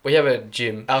 we have a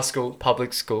gym. Our school,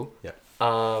 public school.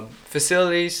 Yeah.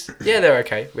 Facilities. Yeah, they're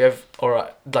okay. We have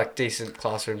alright, like decent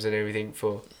classrooms and everything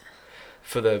for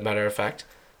the matter of fact.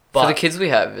 But For the kids we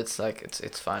have, it's like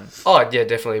it's fine. oh yeah,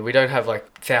 definitely. We don't have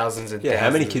like thousands and Yeah, thousands.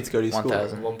 how many kids go to your school?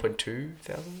 1,000. 1.2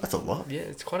 thousand. That's a lot. Yeah,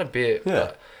 it's quite a bit. Yeah.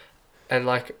 But, and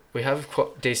like we have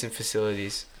quite decent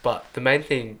facilities, but the main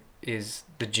thing is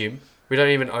the gym. We don't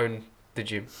even own the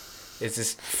gym. It's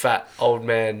this fat old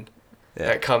man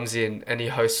that comes in and he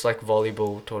hosts like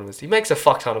volleyball tournaments. He makes a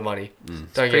fuck ton of money. Don't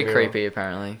get Pretty me creepy,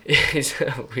 apparently. wrong. He's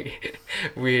a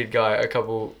weird guy. A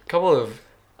couple of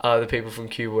the people from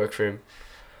Q work for him.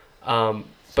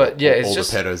 But yeah, it's all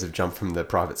just the pedos have jumped from the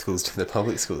private schools to the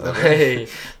public schools. haven't hey,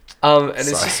 they? and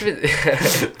it's just a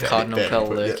bit. Cardinal Bad Pell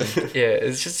input, lurking. Yeah,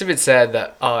 it's just a bit sad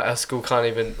that our school can't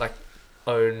even like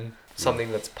own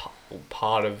something that's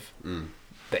part of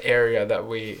the area that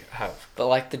we have. But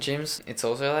like the gyms, it's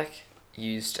also like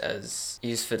used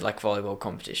for like volleyball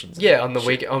competitions. and Yeah, on the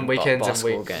shit, on and weekends and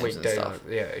basketball games weekdays. and stuff.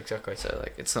 Yeah, exactly. So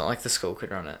like it's not like the school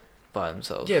could run it by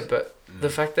themselves. Yeah, but the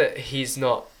fact that he's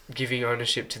not giving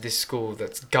ownership to this school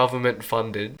that's government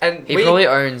funded, and He probably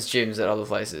owns gyms at other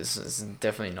places. It's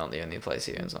definitely not the only place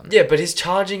he owns one. yeah, but he's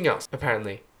charging us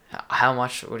apparently. How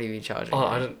much would he be charging? Oh,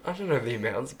 you? I don't know the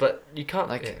amounts, but you can't.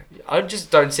 Like- Yeah. I just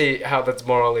don't see how that's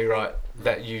morally right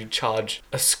that you charge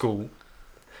a school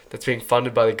that's being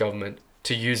funded by the government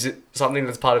to use something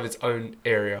that's part of its own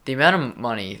area. The amount of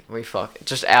money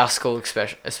just our school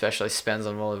especially spends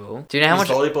on volleyball. Do you know how Is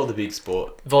much? volleyball the big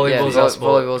sport? Volleyball's yeah, our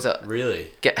sport. volleyball's a,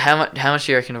 Really? How much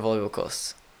do you reckon a volleyball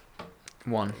costs?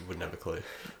 One. Wouldn't have a clue.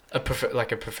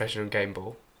 Like a professional game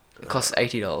ball. It costs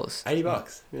 $80.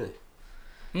 $80, really?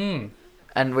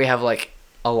 and we have like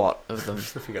a lot of them.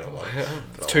 We got a lot.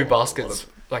 Two A lot baskets,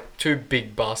 like 2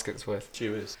 big baskets worth. Gee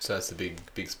whiz. So that's the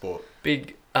big sport.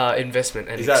 Big investment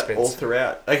and Is that expense. all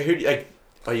throughout? Like who?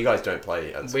 Oh, you guys don't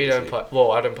play. We don't play.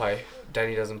 Well, I don't play.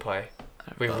 Danny doesn't play.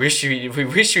 We wish we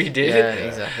did. Yeah,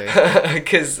 exactly.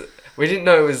 Because we didn't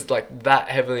know it was like that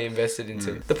heavily invested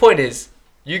into. The point is,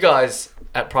 you guys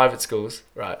at private schools,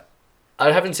 right?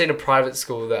 I haven't seen a private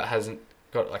school that hasn't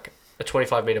got like a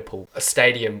 25-meter pool, a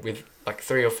stadium with like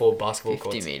 3 or 4 basketball 50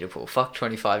 courts. meter pool. Fuck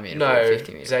 25 meter pool. No,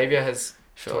 50 meter. Xavier has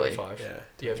Surely. 25. Yeah.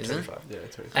 You have Is it? 25. Yeah.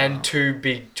 25. And 2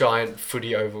 big giant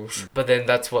footy ovals. But then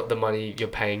that's what the money you're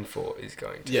paying for is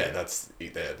going to. Yeah, that's the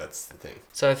thing.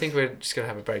 So I think we're just going to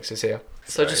have a break, so here.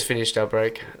 So just finished our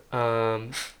break.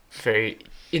 Very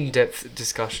in-depth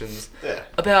discussions Yeah.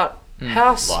 about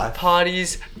house Life.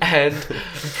 parties and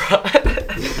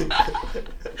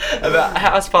about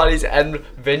house parties and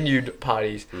venued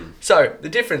parties. So the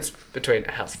difference between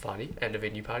a house party and a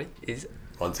venue party is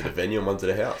One's at a venue and one's at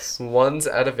a house. one's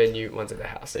at a venue, one's at a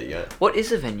house. There you go. What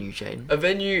is a venue, Jaden? A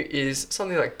venue is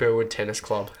something like Burwood Tennis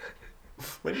Club.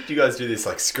 When did you guys do this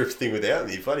like script thing without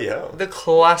me? Bloody hell. The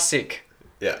classic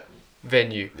Yeah.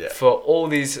 venue Yeah. for all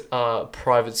these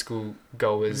private school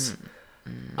goers.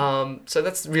 So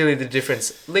that's really the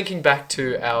difference. Linking back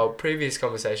to our previous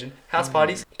conversation, house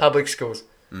parties, public schools.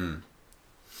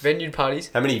 Venued parties,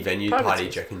 How many venued Private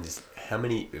parties schools. do you reckon? How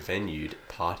many venued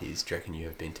parties do you reckon you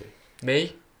have been to?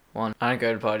 me, One. I don't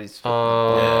go to parties. Yeah,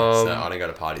 so I don't go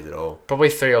to parties at all. probably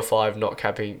 3 or 5, not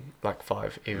capping like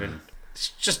 5 even. It's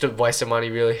just a waste of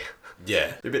money, really.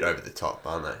 Yeah, they're a bit over the top,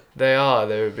 aren't they? They're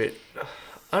a bit,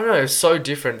 I don't know, it's so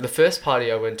different. The first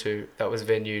party I went to that was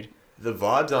venued, The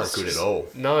vibes aren't good at all.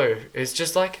 no, it's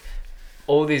just like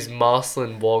all these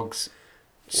Marcelin wogs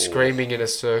screaming in a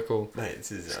circle. Mate,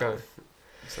 this is It's going,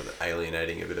 sort of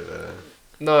alienating a bit of a...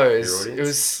 no, Your it audience?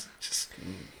 was just...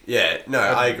 Yeah, no,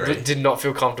 I agree. Did not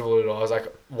feel comfortable at all. I was like,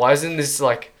 why isn't this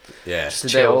like... Yeah. Did they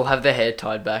chill. all have their hair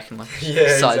tied back and like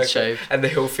Yeah, side exactly. shaved? And the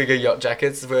Hilfiger yacht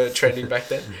jackets were trending back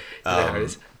then. You know how it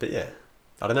is. But yeah,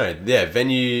 I don't know. Yeah,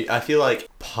 venue, I feel like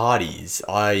parties,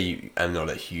 I am not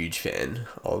a huge fan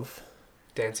of.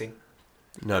 Dancing.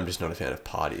 No, I'm just not a fan of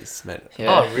parties, mate.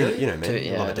 Yeah. Oh, really? You know me,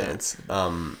 Yeah, I love a I know. dance.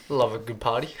 Love a good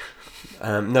party.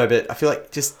 No, but I feel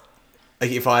like just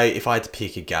like if I had to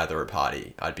pick a gather or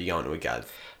party, I'd be going to a gather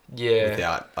Yeah.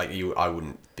 without like you. I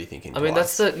wouldn't be thinking. I mean,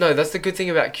 twice. that's the good thing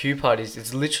about Q parties.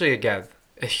 It's literally a gath.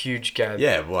 A huge gath.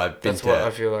 Yeah, well, I've been That's to. what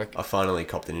I feel like. I finally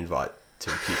copped an invite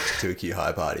to a Q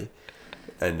high party,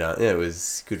 and yeah, it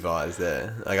was good vibes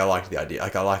there. Like I liked the idea.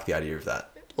 Like I like the idea of that.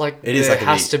 Like, It is there like a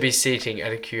has big- to be seating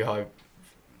at a Q high,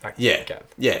 like, Yeah, gath.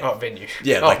 yeah. Oh, venue.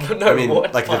 Yeah, Oh, like no, I mean,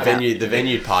 what? like the What?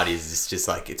 venue parties is just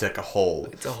like it's like a hall,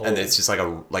 It's a hall. and it's just like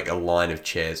a line of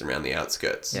chairs around the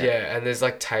outskirts. Yeah, and there's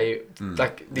like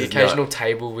like the There's occasional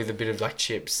table with a bit of like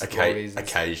chips. lollies and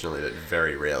stuff. Occasionally, but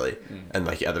very rarely. And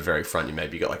like at the very front, you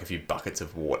maybe got like a few buckets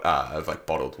of water, of like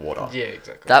bottled water. Yeah,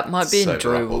 exactly. That might be Sober up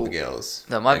all enjoyable. the girls.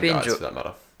 That might and be guys, enjoy- for that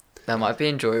matter. That might be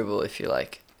enjoyable if you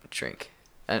like drink,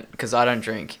 and because I don't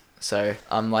drink, so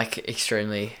I'm like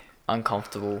extremely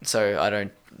uncomfortable. So I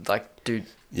don't like do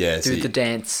Yeah, the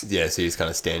dance. yeah, so you're just kind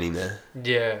of standing there.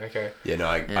 Yeah. Okay. Yeah, no,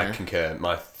 I Yeah. concur.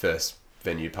 My first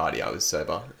venue party, I was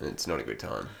sober, and it's not a good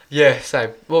time. Yeah,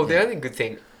 same. Well, the only good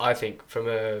thing I think from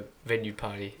a venue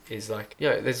party is like,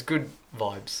 there's good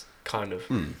vibes, kind of.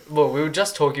 Well, we were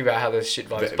just talking about how there's shit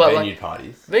vibes, but venue like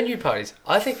parties. venue parties,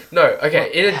 I think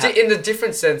in the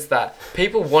different sense that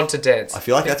people want to dance. I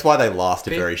feel like that's why they last a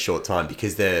Pe- very short time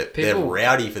because they're People-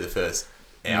 rowdy for the first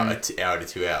hour to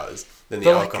 2 hours. Then the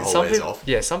But like alcohol some wears people,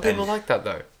 off. some people and- like that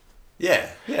though, Yeah,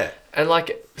 yeah. and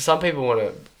like some people want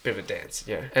a bit of a dance,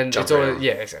 and Jump it's always around.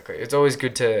 exactly. It's always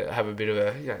good to have a bit of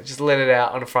a just let it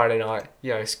out on a Friday night.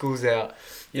 School's out,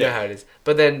 you know Yeah. how it is.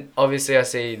 But then obviously I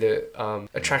see the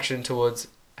attraction towards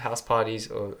house parties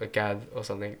or a gath or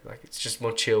something like it's just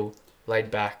more chill, laid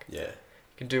back. Yeah,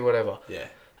 You can do whatever. yeah.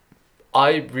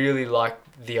 I really like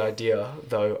the idea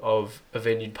though of a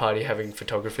venue party having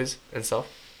photographers and stuff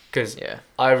because Yeah,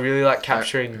 I really like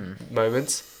capturing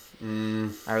moments.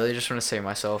 I really just want to see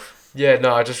myself. Yeah,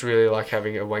 no, I just really like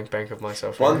having a wank bank of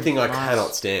myself. One thing I Nice.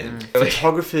 cannot stand: Really?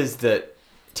 photographers that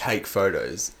take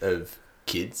photos of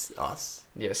kids, us,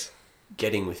 Yes.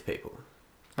 getting with people.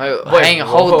 Oh, Wait,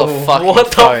 hold whoa, the fuck. what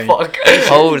the fuck?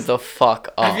 Hold the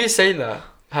fuck up. Have you seen that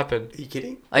happen? Are you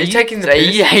kidding? Are you taking the Are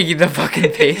piss? you taking the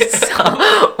fucking piss?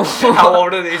 How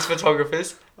old are these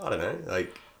photographers? I don't know.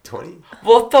 Like 20.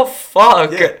 What the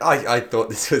fuck? Yeah, I thought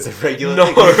this was a regular No.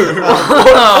 thing.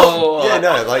 Oh. Yeah,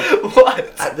 no, like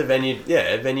What? at the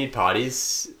venue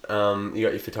parties, you got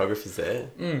your photographers there.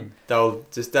 They'll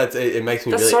just it makes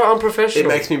me That's really so unprofessional. it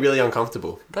makes me really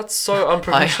uncomfortable. That's so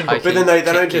unprofessional. I But then they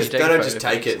Can don't you just take take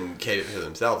photos? it and keep it for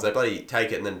themselves. They bloody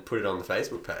take it and then put it on the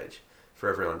Facebook page for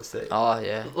everyone to see. Oh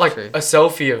yeah. Like true. a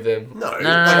selfie of them. No,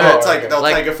 no, it's like okay. they'll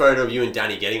Like- take a photo of you and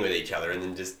Danny getting with each other and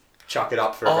then just chuck it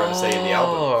up for everyone to see in the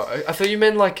album. Oh, I thought you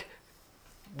meant like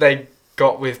they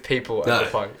got with people at the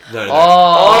party. No.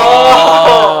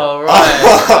 Oh, right.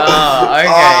 Oh,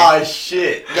 okay. Oh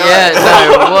shit! No. Yeah,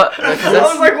 no, what? I Because that's,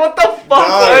 was like, what the fuck? No,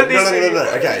 Why are no, these no, no, people- no. why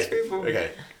are Okay, these people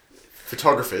okay.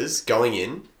 Photographers going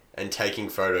in and taking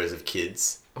photos of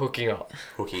kids hooking up.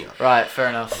 hooking up. right, fair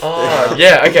enough. Oh,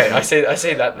 yeah, okay. I see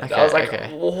that. Okay, I was like,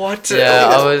 okay. what? Yeah,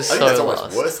 I was think that's so almost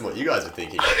lost. worse than what you guys are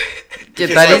thinking. Yeah,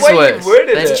 Because that the is way you worse.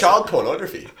 worded That's it. It's child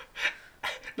pornography.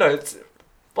 No, it's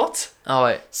what? Oh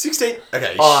wait, 16.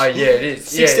 Okay. Oh, yeah, it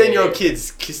is. Yeah, 16-year-old yeah.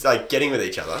 kids like getting with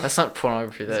each other. that's not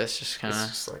pornography. Though. It's just kind It's of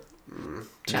just like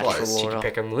natural close. water. cheeky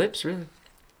peck on the lips, really.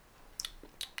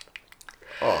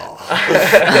 Oh.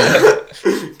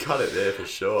 Cut it there for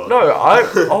sure. No,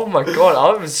 oh my god,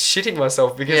 I was shitting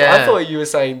myself because I Yeah. thought you were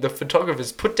saying the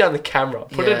photographers put down the camera,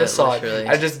 put it Yeah, aside, literally.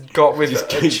 and just got with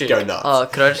Just, a just chick. go nuts. Oh,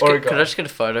 could I just Or a get, could guy. I just get a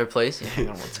photo, please? Yeah, hang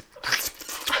on one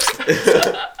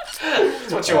second.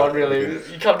 That's what you want, really.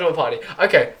 You come to a party.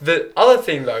 Okay, the other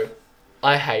thing, though,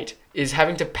 I hate is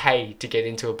having to pay to get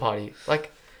into a party.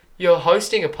 Like, you're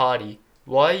hosting a party.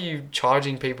 Why are you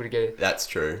charging people to get in? That's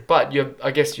true. But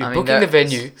I guess you're I mean, booking the there-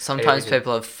 venue. Sometimes and everything.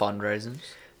 people have fundraisers.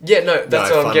 Yeah, no,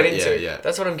 that's No, what I'm getting yeah, to. yeah.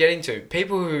 That's what I'm getting to.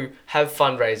 People who have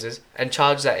fundraisers and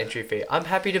charge that entry fee. I'm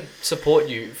happy to support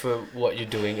you for what you're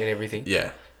doing and everything.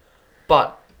 Yeah.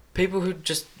 But people who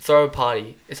just throw a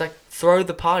party, it's like, throw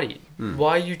the party. Hmm.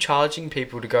 Why are you charging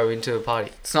people to go into a party?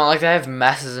 It's not like they have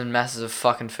masses and masses of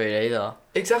fucking food either.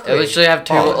 Exactly. They literally have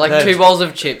Oh, they two have- bowls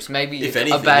of chips, maybe If a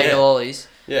anything, bag yeah. of lollies,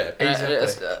 Yeah.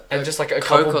 Exactly. And just like a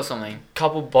Coke couple or something.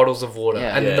 bottles of water.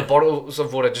 Yeah. And Yeah. the bottles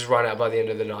of water just run out by the end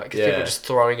of the night because Yeah. people are just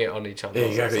throwing it on each other. Yeah,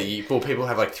 exactly. Well, people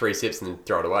have like 3 sips and then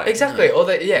throw it away. Exactly. Or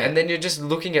and then you're just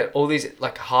looking at all these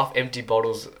like half empty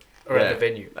bottles around Yeah. the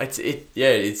venue.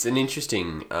 It's an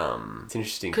interesting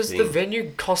Because thing. the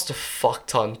venue cost a fuck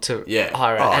ton to Yeah.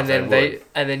 hire Oh, out, and then they would.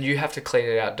 and then you have to clean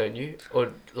it out, don't you? Or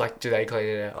like, do they clean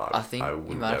it out? I think you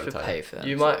wouldn't might be have able to tell pay for that.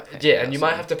 You might, and you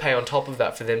might have to pay on top of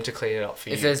that for them to clean it up for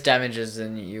you. If there's damages,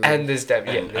 then you. and there's And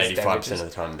there's 85% damages. of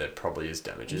the time there probably is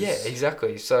damages. Yeah,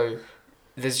 exactly. So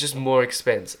there's just more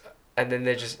expense, and then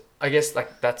they're just. I guess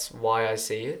like that's why I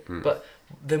see it. Mm. But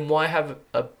then why have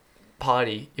a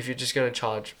party if you're just gonna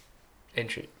charge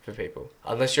entry for people?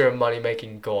 Unless you're a money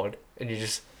making god and you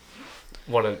just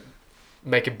want to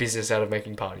make a business out of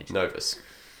making parties. Novus.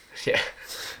 Yeah.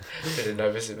 Bit of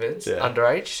Novus events. Yeah.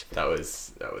 Underage. That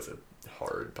was a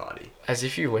horrid party. As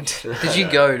if you went to. Did you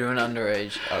go to an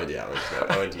underage? Oh yeah,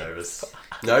 I went to Novus.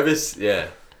 Novus, yeah.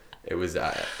 It was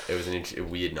a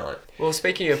weird night. Well,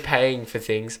 speaking of paying for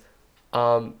things,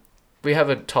 we have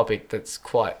a topic that's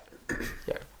quite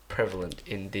prevalent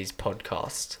in these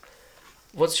podcasts.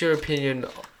 What's your opinion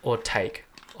or take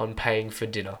on paying for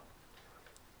dinner?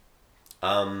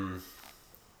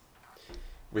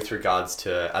 With regards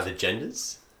to other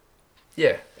genders,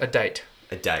 Yeah, a date.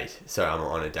 a date. So I'm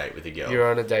on a date with a girl. You're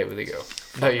on a date with a girl.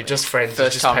 No, you're just friends.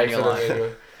 First you just time pay in your for life.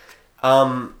 them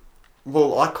anyway.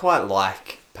 Well, I quite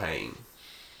like paying,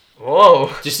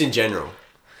 Whoa. just in general.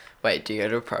 Wait, do you go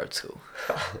to a private school?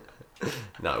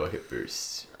 No, I work at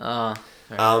Boost. Oh.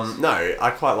 No, I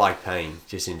quite like paying,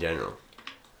 just in general.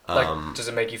 Like, does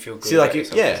it make you feel good? See, like, about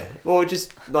yourself? yeah. Well,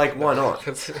 just like, why not?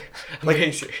 That's Like-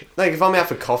 amazing. Like, if I'm out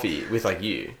for coffee with like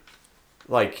you,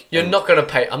 like You're and- not gonna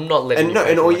pay. I'm not letting. and you no, pay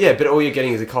and for all my- yeah, but all you're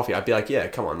getting is a coffee. I'd be like, yeah,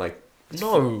 come on, like,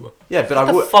 No. yeah, but Get I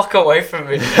the would. fuck away from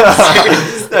me. No,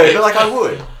 but like I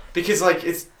would because like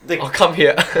it's like I'll come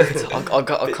here. I'll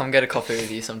come get a coffee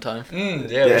with you sometime. Yeah.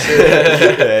 yeah, we should.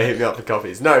 yeah, hit me up for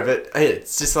coffees. No, but hey,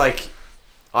 it's just like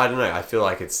I don't know. I feel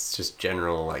like it's just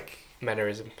general like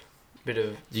Mannerism. Bit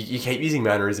of you keep using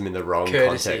mannerism in the wrong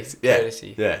courtesy. context. Yeah,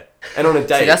 Courtesy. yeah. And on a See,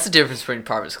 date, that's the difference between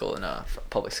private school and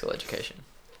public school education.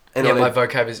 and Yeah, on my a,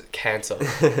 vocab is cancer.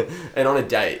 and on a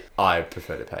date, I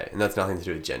prefer to pay, and that's nothing to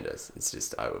do with genders. It's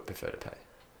just I would prefer to pay.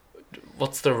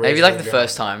 What's the reason? Maybe like the behind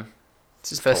first it? time. It's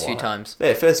just First few polite. times.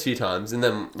 Yeah, first few times, and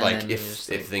then like then you if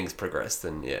just, if things progress,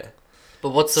 then yeah. But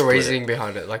what's the Split it. reasoning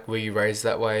behind it? Like, were you raised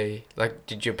that way? Like,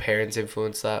 did your parents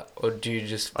influence that, or do you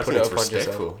just I put think it it's upon yourself?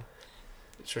 respectful.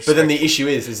 It's But then the respectful. issue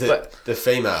is that But- the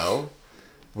female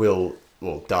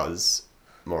does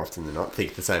more often than not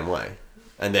think the same way,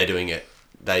 and they're doing it.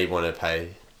 They want to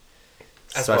pay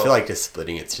as So I well. feel like just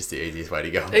splitting it's just the easiest way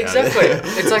to go. about Exactly. it.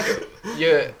 It's like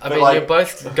But like- you're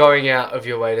both going out of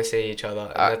your way to see each other,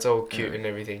 and Uh, that's all cute and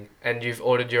everything. And you've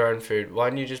ordered your own food. Why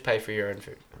don't you just pay for your own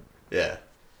food? Yeah,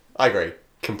 I agree.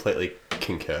 Completely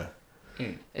concur.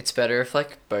 It's better if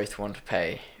like both want to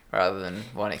pay rather than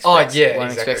one expects. yeah, one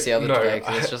exactly. expects the other No, to pay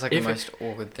because it's just like the if- most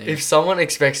awkward thing. If someone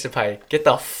expects to pay, get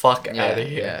the fuck Yeah, out of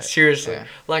here. yeah, Seriously. yeah.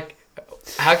 Like,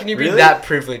 how can you be Really? that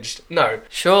privileged? No,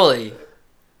 Surely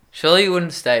you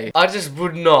wouldn't stay. I just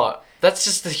would not. That's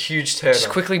just a huge turn. Just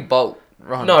quickly bolt.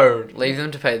 Run. No. Leave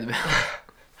them to pay the bill.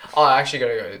 Oh, I actually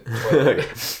gotta go to the toilet.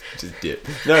 Just dip.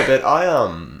 No, but I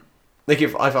like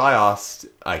if I asked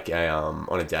like on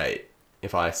a date,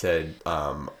 if I said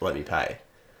let me pay,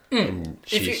 and If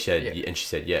she you- said yeah. and she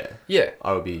said yeah, Yeah.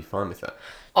 I would be fine with that.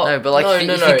 Oh, No, but like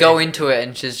if you go into it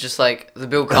and she's just like the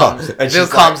bill comes, the bill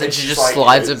comes and she just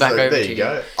slides it back over there to you.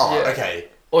 Go. Oh, Yeah. okay.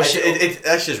 Or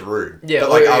That's just rude. Yeah, but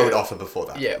like or- I would offer before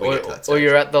that. Yeah, we or, get to that or stage.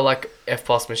 you're at the like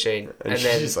FPOS machine, And and she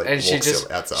then just, like, and she walks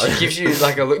just outside. she gives you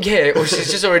like a look. Yeah, or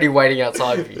she's just already waiting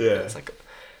outside for you. Yeah. It's like,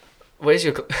 where's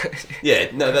your? Yeah,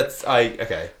 no, that's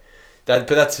okay. But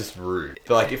that's just rude.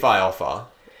 But like if I offer,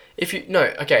 If you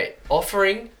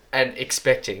offering and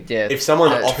expecting. Yeah. if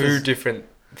someone Are two offers, different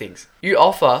things. You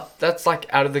offer, that's like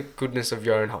out of the goodness of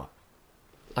your own heart.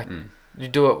 Like you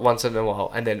do it once in a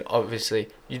while, and then obviously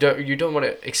you don't want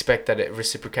to expect that it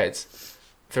reciprocates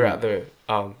throughout the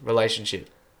relationship.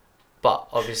 But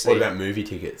obviously, what about movie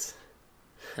tickets?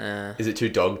 Is it too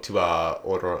dog to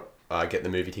order get the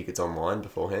movie tickets online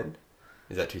beforehand?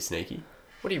 Is that too sneaky?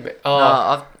 what do you mean?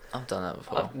 No, I've done that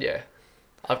before. Yeah,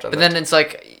 I've done But that. then it's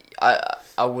like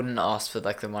I wouldn't ask for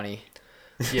like the money.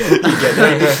 Yeah.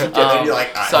 Then you're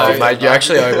like, So, Oh, mate, you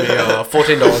actually owe me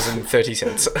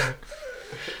 $14.30.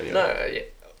 No, yeah.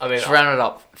 I mean, Just round it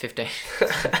up, 15.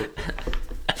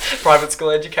 private school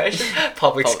education,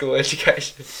 public Oh. school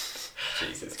education.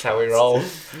 Jesus, That's how we roll.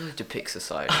 Really depicts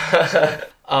society.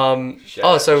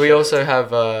 So we also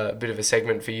have a bit of a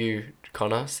segment for you,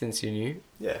 Connor, since you're new.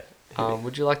 Yeah.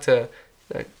 Would you like to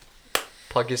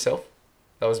plug yourself?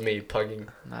 That was me plugging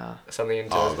Nah. something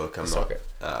into Oh look, I'm the not. socket.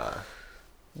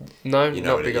 You No, know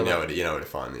not where big to, on you know that. where to, you know where to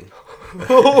find me.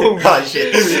 Oh, Oh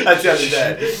shit! That sounded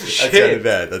bad. Shit.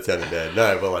 That sounded bad.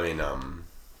 No, well, I mean, no,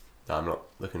 I'm not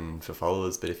looking for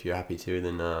followers, but if you're happy to,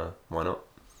 then why not?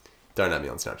 Don't add me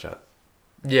on Snapchat.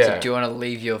 yeah. Do you want to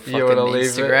leave your fucking You wanna leave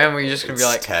it? Instagram, or are you just gonna be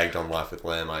It's like, tagged on Life with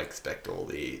Lamb. I expect all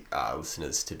the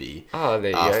listeners to be Oh, there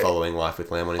you go. following Life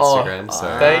with Lamb on Oh, Instagram. So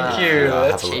thank you.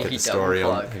 have That's a look at cheeky the story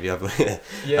double on. plug. If you have,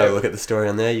 Yeah. have a look at the story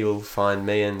on there, you'll find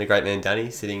me and the great man Danny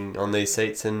sitting on these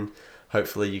seats, and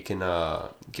hopefully you can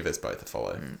give us both a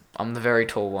follow. I'm the very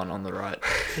tall one on the right.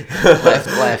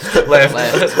 left.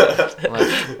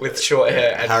 Left. With short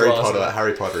hair and glasses.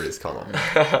 Harry Potter is common.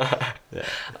 Yeah.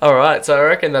 All right, so I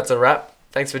reckon that's a wrap.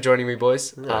 Thanks for joining me,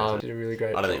 boys. No, Did a really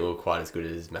great. I don't think we were quite as good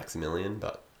as Maximilian,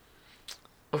 but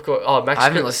Of course. Oh, Max. I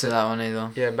haven't couldn't- listened to that one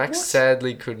either. Yeah, Max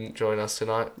sadly couldn't join us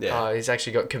tonight. Yeah. He's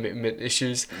actually got commitment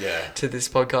issues yeah. to this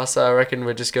podcast, so I reckon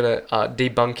we're just gonna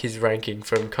debunk his ranking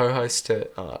from co-host to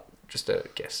just a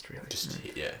guest, really. Just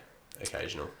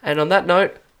occasional. And on that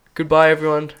note, goodbye,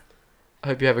 everyone. I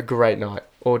hope you have a great night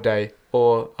or day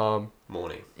or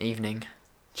Morning. Evening.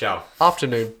 Ciao.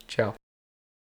 afternoon. Ciao.